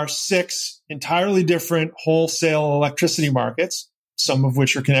 There are 6 entirely different wholesale electricity markets, some of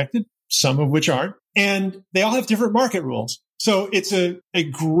which are connected, some of which aren't, and they all have different market rules. So it's a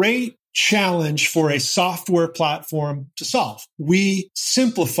great challenge for a software platform to solve. We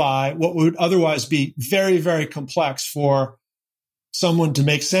simplify what would otherwise be very, very complex for someone to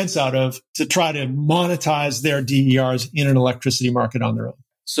make sense out of to try to monetize their DERs in an electricity market on their own.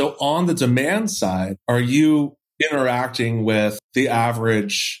 So on the demand side, are you interacting with the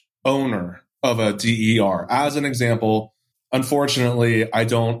average owner of a DER? As an example, unfortunately, I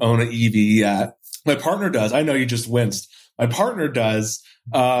don't own an EV yet. My partner does. I know you just winced. My partner does.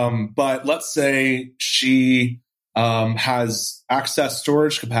 But let's say she has excess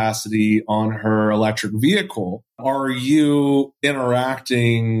storage capacity on her electric vehicle. Are you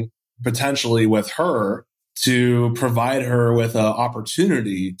interacting potentially with her to provide her with an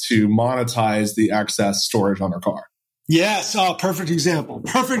opportunity to monetize the excess storage on her car? Yes. Oh, perfect example.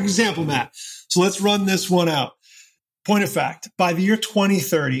 Perfect example, Matt. So let's run this one out. Point of fact, by the year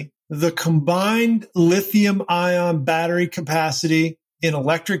 2030, the combined lithium ion battery capacity in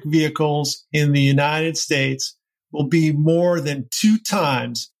electric vehicles in the United States will be more than 2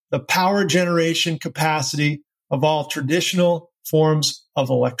 times the power generation capacity of all traditional forms of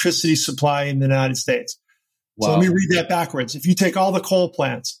electricity supply in the United States. Wow. So let me read that backwards. If you take all the coal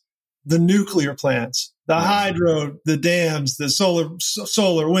plants, the nuclear plants, the hydro, the dams, the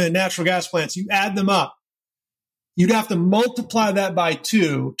solar, wind, natural gas plants, you add them up, you'd have to multiply that by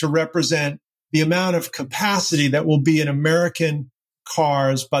 2 to represent the amount of capacity that will be in American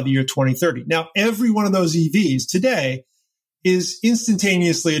cars by the year 2030. Now, every one of those EVs today is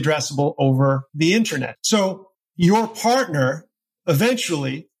instantaneously addressable over the internet. So your partner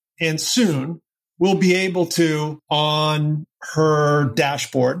eventually and soon will be able to, on her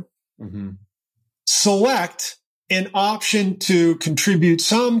dashboard, select an option to contribute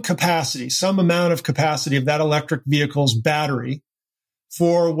some capacity, some amount of capacity of that electric vehicle's battery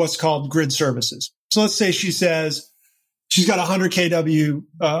for what's called grid services. So let's say she says she's got a 100 kW,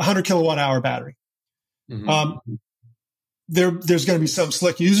 100 kilowatt hour battery. There's going to be some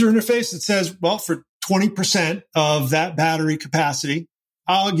slick user interface that says, well, for 20% of that battery capacity,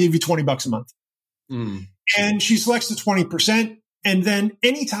 I'll give you $20 a month. And she selects the 20%. And then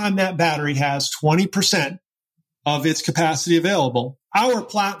anytime that battery has 20% of its capacity available, our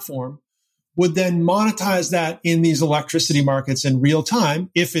platform would then monetize that in these electricity markets in real time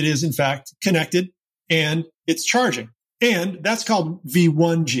if it is in fact connected and it's charging. And that's called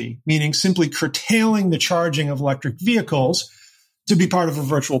V1G, meaning simply curtailing the charging of electric vehicles to be part of a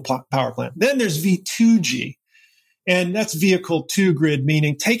virtual power plant. Then there's V2G, and that's vehicle to grid,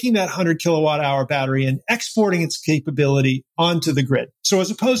 meaning taking that 100 kilowatt hour battery and exporting its capability onto the grid. So as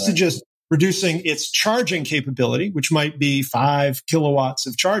opposed to just reducing its charging capability, which might be 5 kilowatts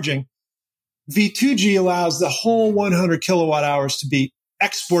of charging, V2G allows the whole 100 kilowatt hours to be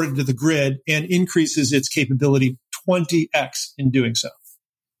exported to the grid and increases its capability 20x in doing so.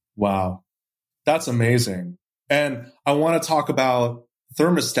 Wow. That's amazing. And I want to talk about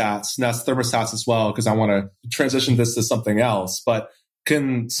thermostats, Nest thermostats as well, because I want to transition this to something else. But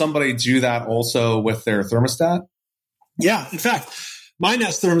can somebody do that also with their thermostat? Yeah. In fact, my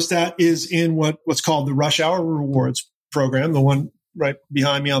Nest thermostat is in what's called the Rush Hour Rewards program, the one right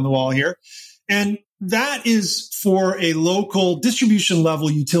behind me on the wall here. And that is for a local distribution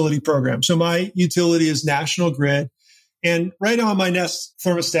level utility program. So my utility is National Grid. And right on my Nest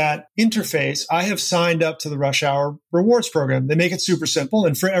thermostat interface, I have signed up to the Rush Hour Rewards program. They make it super simple.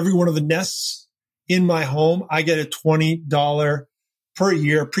 And for every one of the Nests in my home, I get a $20 per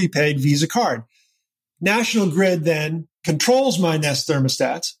year prepaid Visa card. National Grid then controls my Nest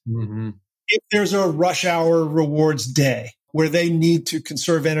thermostats. If there's a Rush Hour Rewards day where they need to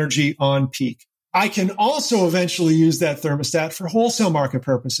conserve energy on peak, I can also eventually use that thermostat for wholesale market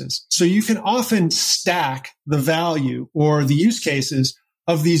purposes. So you can often stack the value or the use cases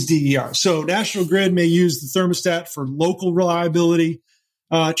of these DERs. So National Grid may use the thermostat for local reliability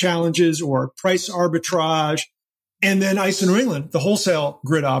challenges or price arbitrage. And then ISO New England, the wholesale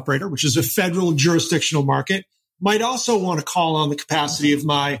grid operator, which is a federal jurisdictional market, might also want to call on the capacity of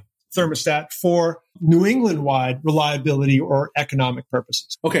my thermostat for New England-wide reliability or economic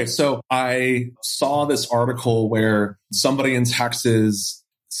purposes. Okay, so I saw this article where somebody in Texas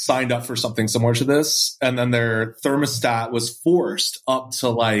signed up for something similar to this, and then their thermostat was forced up to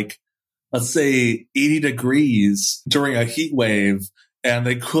let's say 80 degrees during a heat wave, and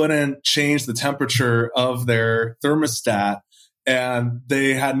they couldn't change the temperature of their thermostat. And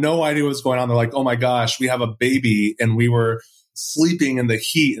they had no idea what was going on. They're like, oh my gosh, we have a baby and we were sleeping in the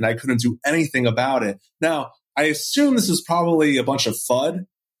heat and I couldn't do anything about it. Now, I assume this is probably a bunch of FUD,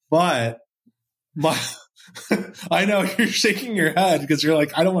 but I know you're shaking your head because you're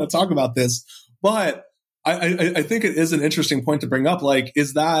like, I don't want to talk about this, but I think it is an interesting point to bring up. Like,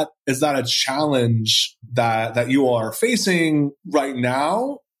 is that a challenge that you are facing right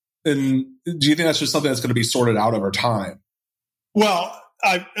now? And do you think that's just something that's going to be sorted out over time? Well,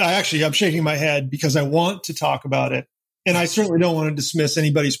 I'm shaking my head because I want to talk about it. And I certainly don't want to dismiss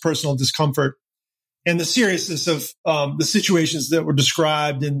anybody's personal discomfort and the seriousness of the situations that were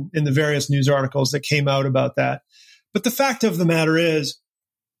described in the various news articles that came out about that. But the fact of the matter is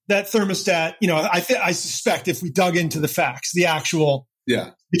that thermostat, I suspect if we dug into the facts, the actual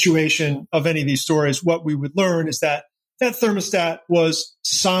situation of any of these stories, what we would learn is that thermostat was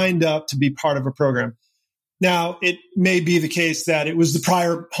signed up to be part of a program. Now, it may be the case that it was the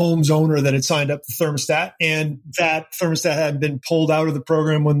prior home's owner that had signed up the thermostat, and that thermostat had been pulled out of the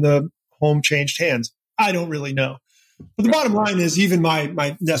program when the home changed hands. I don't really know. But the bottom line is, even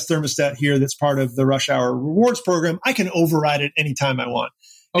my Nest thermostat here that's part of the Rush Hour Rewards program, I can override it anytime I want.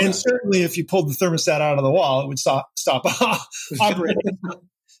 Okay. And certainly if you pulled the thermostat out of the wall, it would stop operating.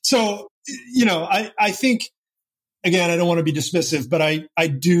 So, I think, again, I don't want to be dismissive, but I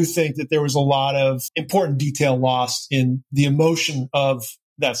do think that there was a lot of important detail lost in the emotion of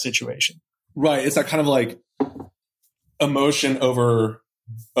that situation. Right. It's that kind of like emotion over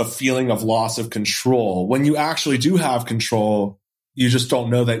a feeling of loss of control. When you actually do have control, you just don't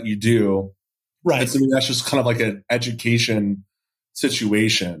know that you do. Right. And so that's just kind of like an education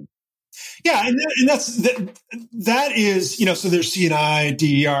situation. Yeah, and that is, so there's C&I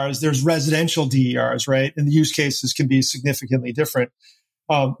DERs, there's residential DERs, right? And the use cases can be significantly different.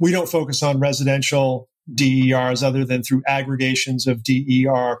 We don't focus on residential DERs other than through aggregations of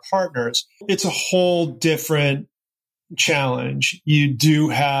DER partners. It's a whole different challenge. You do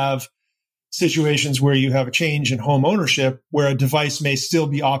have situations where you have a change in home ownership where a device may still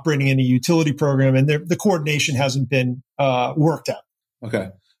be operating in a utility program and the coordination hasn't been worked out. Okay.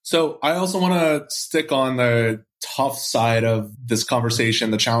 So I also want to stick on the tough side of this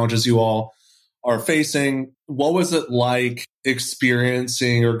conversation, the challenges you all are facing. What was it like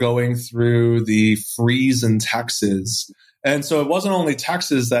experiencing or going through the freeze in Texas? And so it wasn't only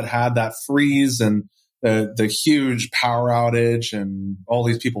Texas that had that freeze and the huge power outage and all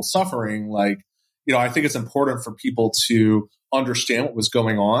these people suffering. I think it's important for people to understand what was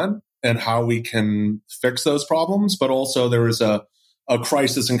going on and how we can fix those problems. But also there was a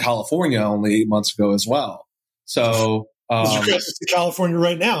crisis in California only 8 months ago as well. So there's a crisis in California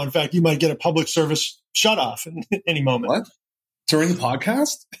right now. In fact, you might get a public service shutoff in any moment. What? During the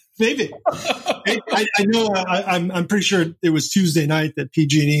podcast? Maybe. I know. I'm pretty sure it was Tuesday night that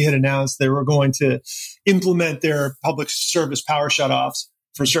PG&E had announced they were going to implement their public service power shutoffs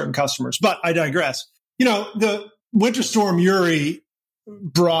for certain customers. But I digress. The Winter Storm Uri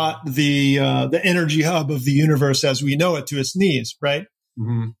brought the energy hub of the universe as we know it to its knees, right?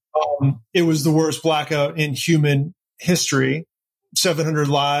 Mm-hmm. It was the worst blackout in human history. 700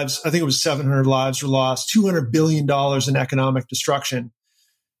 lives. I think it was 700 lives were lost, $200 billion in economic destruction.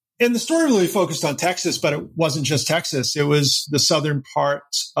 And the story really focused on Texas, but it wasn't just Texas. It was the southern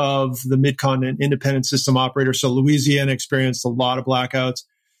parts of the Mid-Continent Independent System Operator. So Louisiana experienced a lot of blackouts.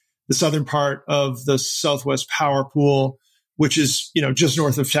 The southern part of the Southwest Power Pool, which is, just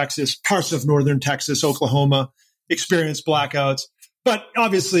north of Texas, parts of northern Texas, Oklahoma, experienced blackouts. But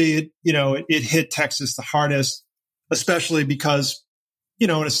obviously, it hit Texas the hardest, especially because, in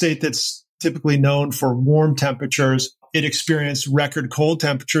a state that's typically known for warm temperatures, it experienced record cold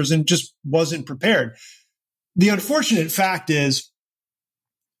temperatures and just wasn't prepared. The unfortunate fact is,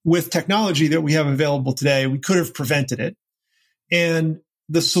 with technology that we have available today, we could have prevented it. And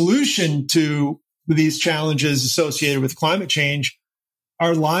the solution to these challenges associated with climate change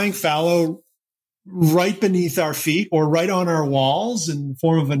are lying fallow right beneath our feet or right on our walls in the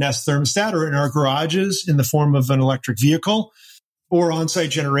form of a Nest thermostat, or in our garages in the form of an electric vehicle, or on-site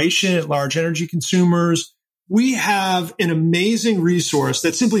generation at large energy consumers. We have an amazing resource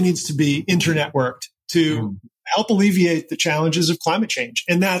that simply needs to be internetworked to help alleviate the challenges of climate change.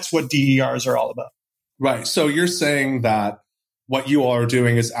 And that's what DERs are all about. Right. So you're saying that what you all are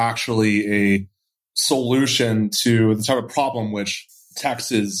doing is actually a solution to the type of problem which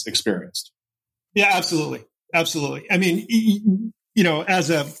Texas experienced. Yeah, absolutely. Absolutely. I mean, you know, as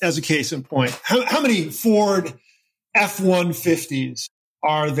a case in point, how many Ford F-150s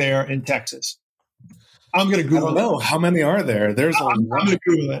are there in Texas? I'm going to Google it. I don't know. How many are there? There's a lot. I'm going to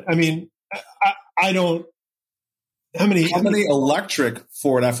Google it. I mean, I don't. How many electric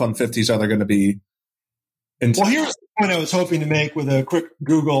Ford F-150s are there going to be in Texas? Well, here's the point I was hoping to make with a quick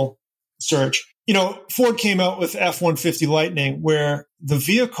Google search. You know, Ford came out with F-150 Lightning, where the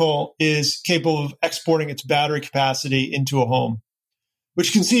vehicle is capable of exporting its battery capacity into a home,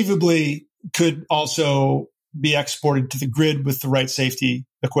 which conceivably could also be exported to the grid with the right safety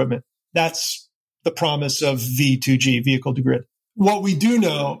equipment. That's the promise of V2G, vehicle to grid. What we do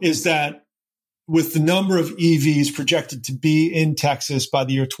know is that with the number of EVs projected to be in Texas by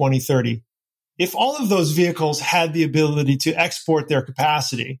the year 2030, if all of those vehicles had the ability to export their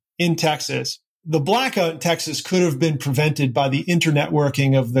capacity in Texas, the blackout in Texas could have been prevented by the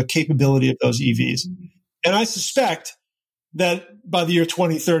internetworking of the capability of those EVs. And I suspect that by the year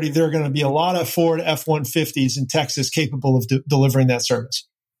 2030, there are going to be a lot of Ford F-150s in Texas capable of delivering that service.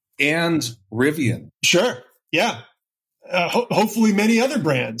 And Rivian. Sure. Yeah. Hopefully many other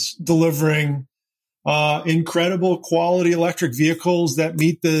brands delivering incredible quality electric vehicles that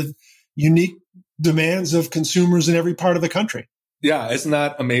meet the unique demands of consumers in every part of the country. Yeah, isn't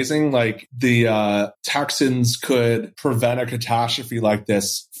that amazing? Like the Texans could prevent a catastrophe like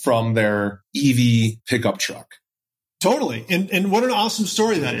this from their EV pickup truck. Totally. And what an awesome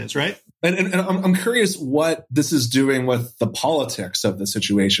story that is, right? And I'm curious what this is doing with the politics of the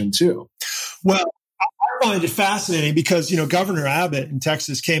situation too. Well, I find it fascinating because, you know, Governor Abbott in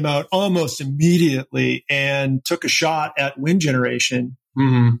Texas came out almost immediately and took a shot at wind generation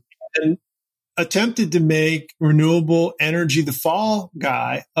and attempted to make renewable energy the fall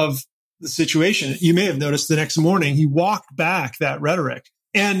guy of the situation. You may have noticed the next morning he walked back that rhetoric.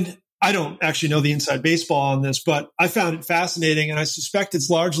 And I don't actually know the inside baseball on this, but I found it fascinating. And I suspect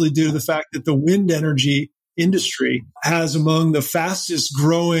it's largely due to the fact that the wind energy industry has among the fastest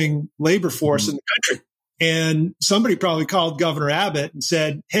growing labor force in the country. And somebody probably called Governor Abbott and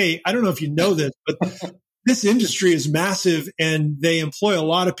said, hey, I don't know if you know this, but this industry is massive and they employ a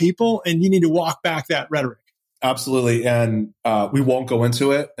lot of people and you need to walk back that rhetoric. Absolutely. And we won't go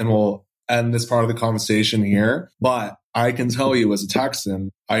into it and we'll end this part of the conversation here. But I can tell you as a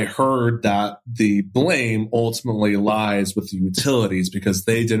Texan, I heard that the blame ultimately lies with the utilities because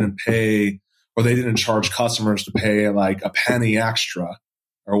they didn't pay or they didn't charge customers to pay like a penny extra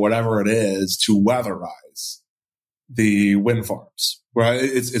or whatever it is to weatherize the wind farms, right?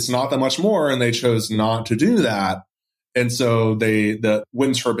 It's not that much more, and they chose not to do that. And so the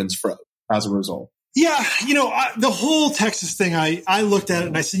wind turbines froze as a result. Yeah, you know, the whole Texas thing, I looked at it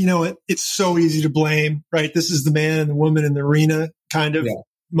and I said, you know, it's so easy to blame, right? This is the man and the woman in the arena kind of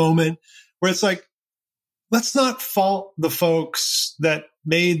moment where it's like, let's not fault the folks that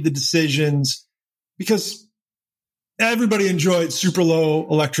made the decisions because everybody enjoyed super low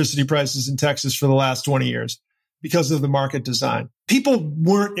electricity prices in Texas for the last 20 years because of the market design. People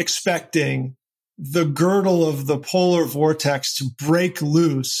weren't expecting the girdle of the polar vortex to break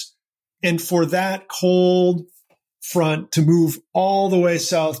loose and for that cold front to move all the way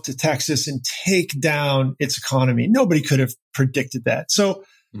south to Texas and take down its economy. Nobody could have predicted that. So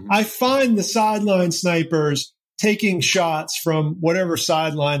I find the sideline snipers taking shots from whatever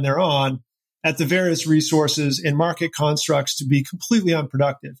sideline they're on at the various resources and market constructs to be completely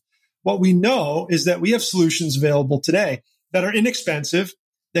unproductive. What we know is that we have solutions available today that are inexpensive,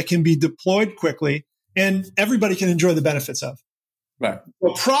 that can be deployed quickly, and everybody can enjoy the benefits of. Right.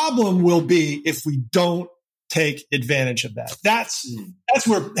 The problem will be if we don't take advantage of that. That's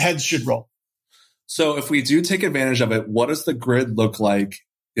where heads should roll. So if we do take advantage of it, what does the grid look like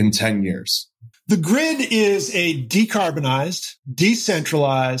in 10 years? The grid is a decarbonized,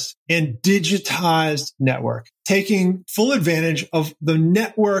 decentralized, and digitized network, taking full advantage of the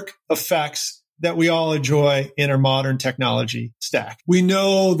network effects that we all enjoy in our modern technology stack. We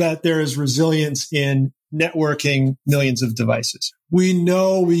know that there is resilience in networking millions of devices. We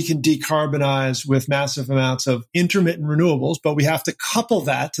know we can decarbonize with massive amounts of intermittent renewables, but we have to couple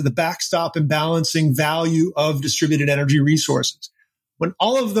that to the backstop and balancing value of distributed energy resources. When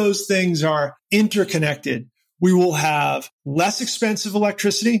all of those things are interconnected, we will have less expensive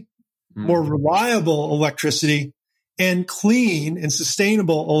electricity, more reliable electricity, and clean and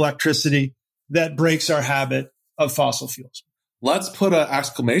sustainable electricity that breaks our habit of fossil fuels. Let's put an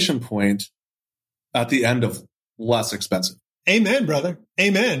exclamation point at the end of less expensive. Amen, brother.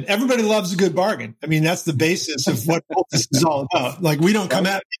 Amen. Everybody loves a good bargain. I mean, that's the basis of what Voltus is all about. Like, we don't come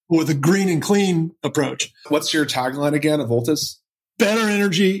at people with a green and clean approach. What's your tagline again at Voltus? Better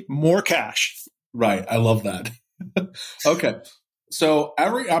energy, more cash. Right. I love that. Okay. So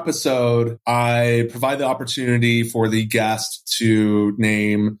every episode, I provide the opportunity for the guest to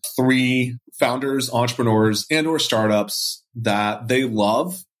name 3 founders, entrepreneurs, and or startups that they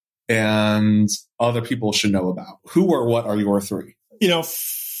love and other people should know about. Who or what are your 3?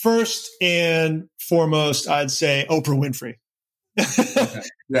 First and foremost, I'd say Oprah Winfrey. Okay.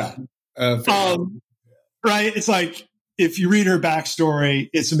 Yeah. Right. It's like, if you read her backstory,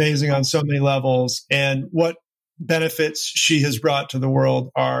 it's amazing on so many levels. And what benefits she has brought to the world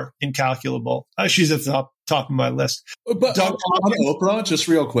are incalculable. She's at the top of my list. But on Oprah, just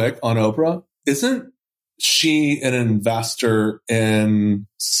real quick, on Oprah, isn't she an investor in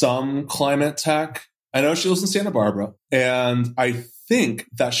some climate tech? I know she lives in Santa Barbara, and I think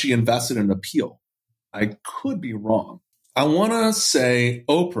that she invested in Appeal. I could be wrong. I want to say,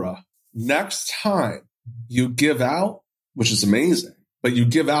 Oprah, next time you give out, which is amazing, but you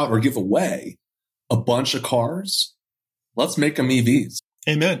give out or give away a bunch of cars, let's make them EVs.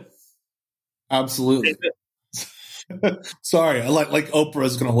 Amen. Absolutely. Amen. Sorry, like Oprah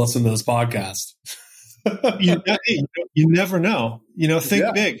is going to listen to this podcast. you never know.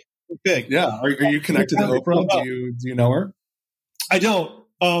 Think big. Big. Yeah. Are you connected to Oprah? Do you know her? I don't.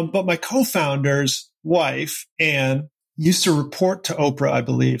 But my co-founder's wife, Anne, used to report to Oprah, I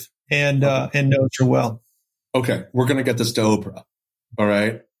believe, and knows her well. Okay, we're going to get this to Oprah. All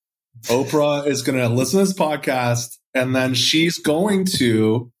right. Oprah is going to listen to this podcast, and then she's going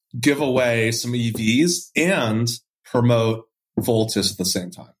to give away some EVs and promote Voltus at the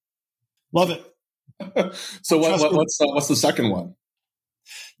same time. Love it. So what's the second one?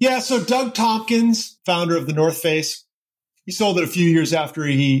 Yeah, so Doug Tompkins, founder of the North Face, he sold it a few years after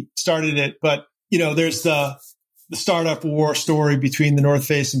he started it. But, there's the startup war story between the North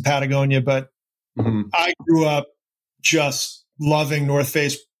Face and Patagonia. But I grew up just loving North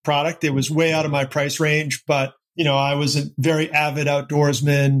Face product. It was way out of my price range, but I was a very avid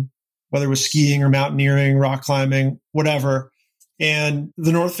outdoorsman, whether it was skiing or mountaineering, rock climbing, whatever. And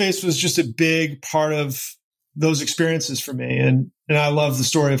the North Face was just a big part of those experiences for me. And I love the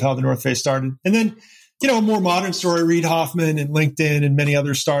story of how the North Face started. And then, a more modern story, Reid Hoffman and LinkedIn and many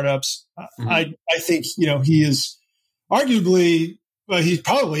other startups. I think, he is arguably, he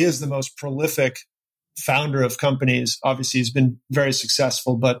probably is the most prolific founder of companies. Obviously, he's been very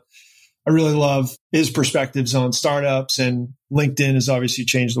successful, but I really love his perspectives on startups, and LinkedIn has obviously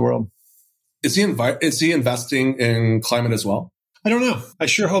changed the world. Is he investing in climate as well? I don't know. I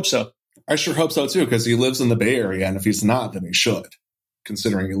sure hope so. I sure hope so too, because he lives in the Bay Area, and if he's not, then he should,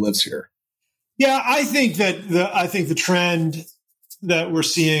 considering he lives here. Yeah, I think that the trend that we're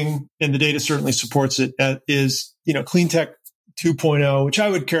seeing, and the data certainly supports it, is clean tech 2.0, which I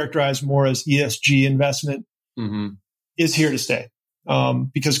would characterize more as ESG investment, is here to stay.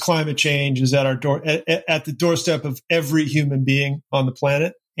 Because climate change is at our door, at the doorstep of every human being on the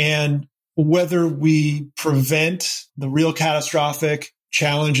planet. And whether we prevent the real catastrophic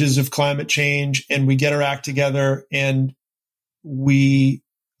challenges of climate change and we get our act together and we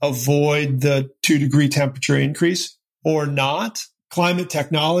avoid the 2-degree temperature increase or not, climate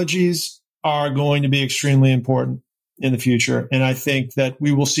technologies are going to be extremely important in the future. And I think that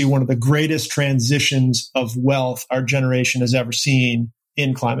we will see one of the greatest transitions of wealth our generation has ever seen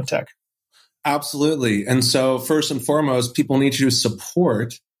in climate tech. Absolutely. And so first and foremost, people need to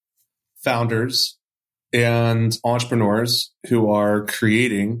support founders and entrepreneurs who are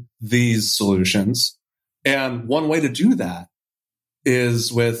creating these solutions. And one way to do that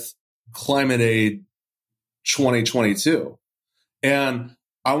is with Climate Aid 2022. And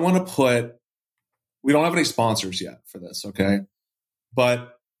I want to we don't have any sponsors yet for this, okay?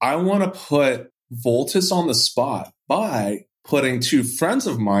 But I want to put Voltus on the spot by putting 2 friends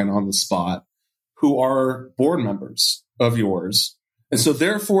of mine on the spot who are board members of yours. And so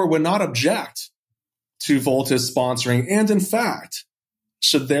therefore would not object to Voltus sponsoring, and in fact,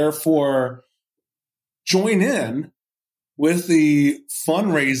 should therefore join in with the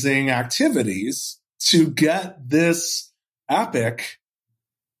fundraising activities to get this epic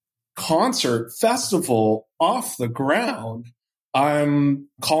concert festival off the ground. I'm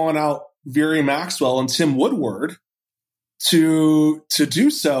calling out Veery Maxwell and Tim Woodward to do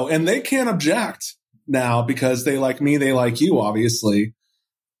so. And they can't object now because they like me, they like you, obviously,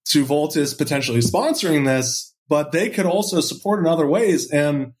 to Voltus potentially sponsoring this, but they could also support in other ways.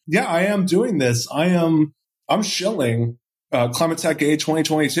 And yeah, I am doing this. I'm shilling Climate Tech Aid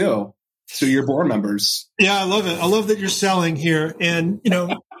 2022 to your board members. Yeah, I love it. I love that you're selling here. And,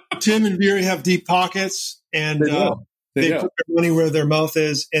 Tim and Veery have deep pockets, and they put their money where their mouth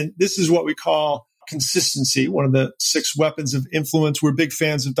is. And this is what we call consistency, one of the 6 weapons of influence. We're big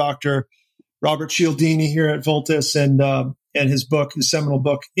fans of Dr. Robert Cialdini here at Voltus and his book, his seminal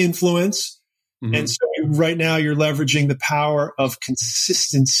book, Influence. Mm-hmm. And so right now you're leveraging the power of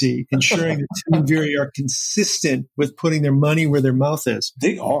consistency, ensuring that Tim and Veery are consistent with putting their money where their mouth is.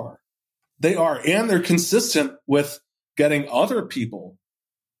 They are. And they're consistent with getting other people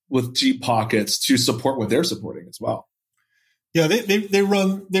with deep pockets to support what they're supporting as well. Yeah, they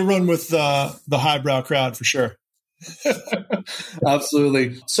run with the highbrow crowd for sure.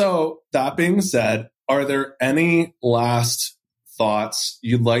 Absolutely. So that being said, are there any last thoughts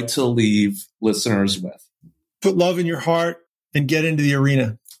you'd like to leave listeners with? Put love in your heart and get into the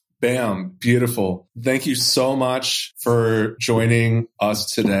arena. Bam. Beautiful. Thank you so much for joining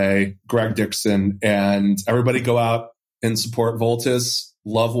us today, Greg Dixon, and everybody go out and support Voltus.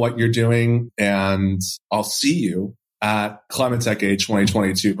 Love what you're doing. And I'll see you at Climate Tech Aid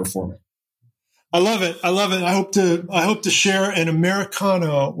 2022 performing. I love it. I hope to share an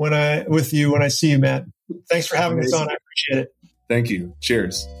Americano with you when I see you, Matt. Thanks for having us on. I appreciate it. Thank you.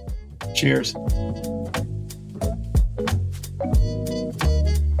 Cheers. Cheers.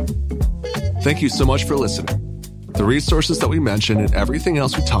 Thank you so much for listening. The resources that we mentioned and everything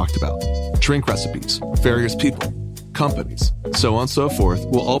else we talked about, drink recipes, various people, companies, so on and so forth,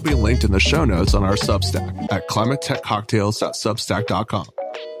 will all be linked in the show notes on our Substack at climatetechcocktails.substack.com.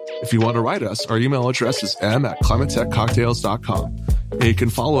 If you want to write us, our email address is m@climatetechcocktails.com. And you can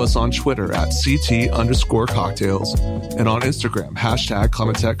follow us on Twitter at CT_cocktails and on Instagram,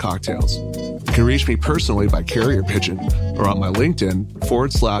 #ClimateTechCocktails. You can reach me personally by carrier pigeon or on my LinkedIn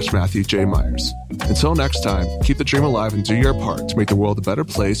 /Matthew J. Myers. Until next time, keep the dream alive and do your part to make the world a better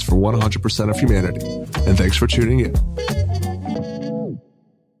place for 100% of humanity. And thanks for tuning in.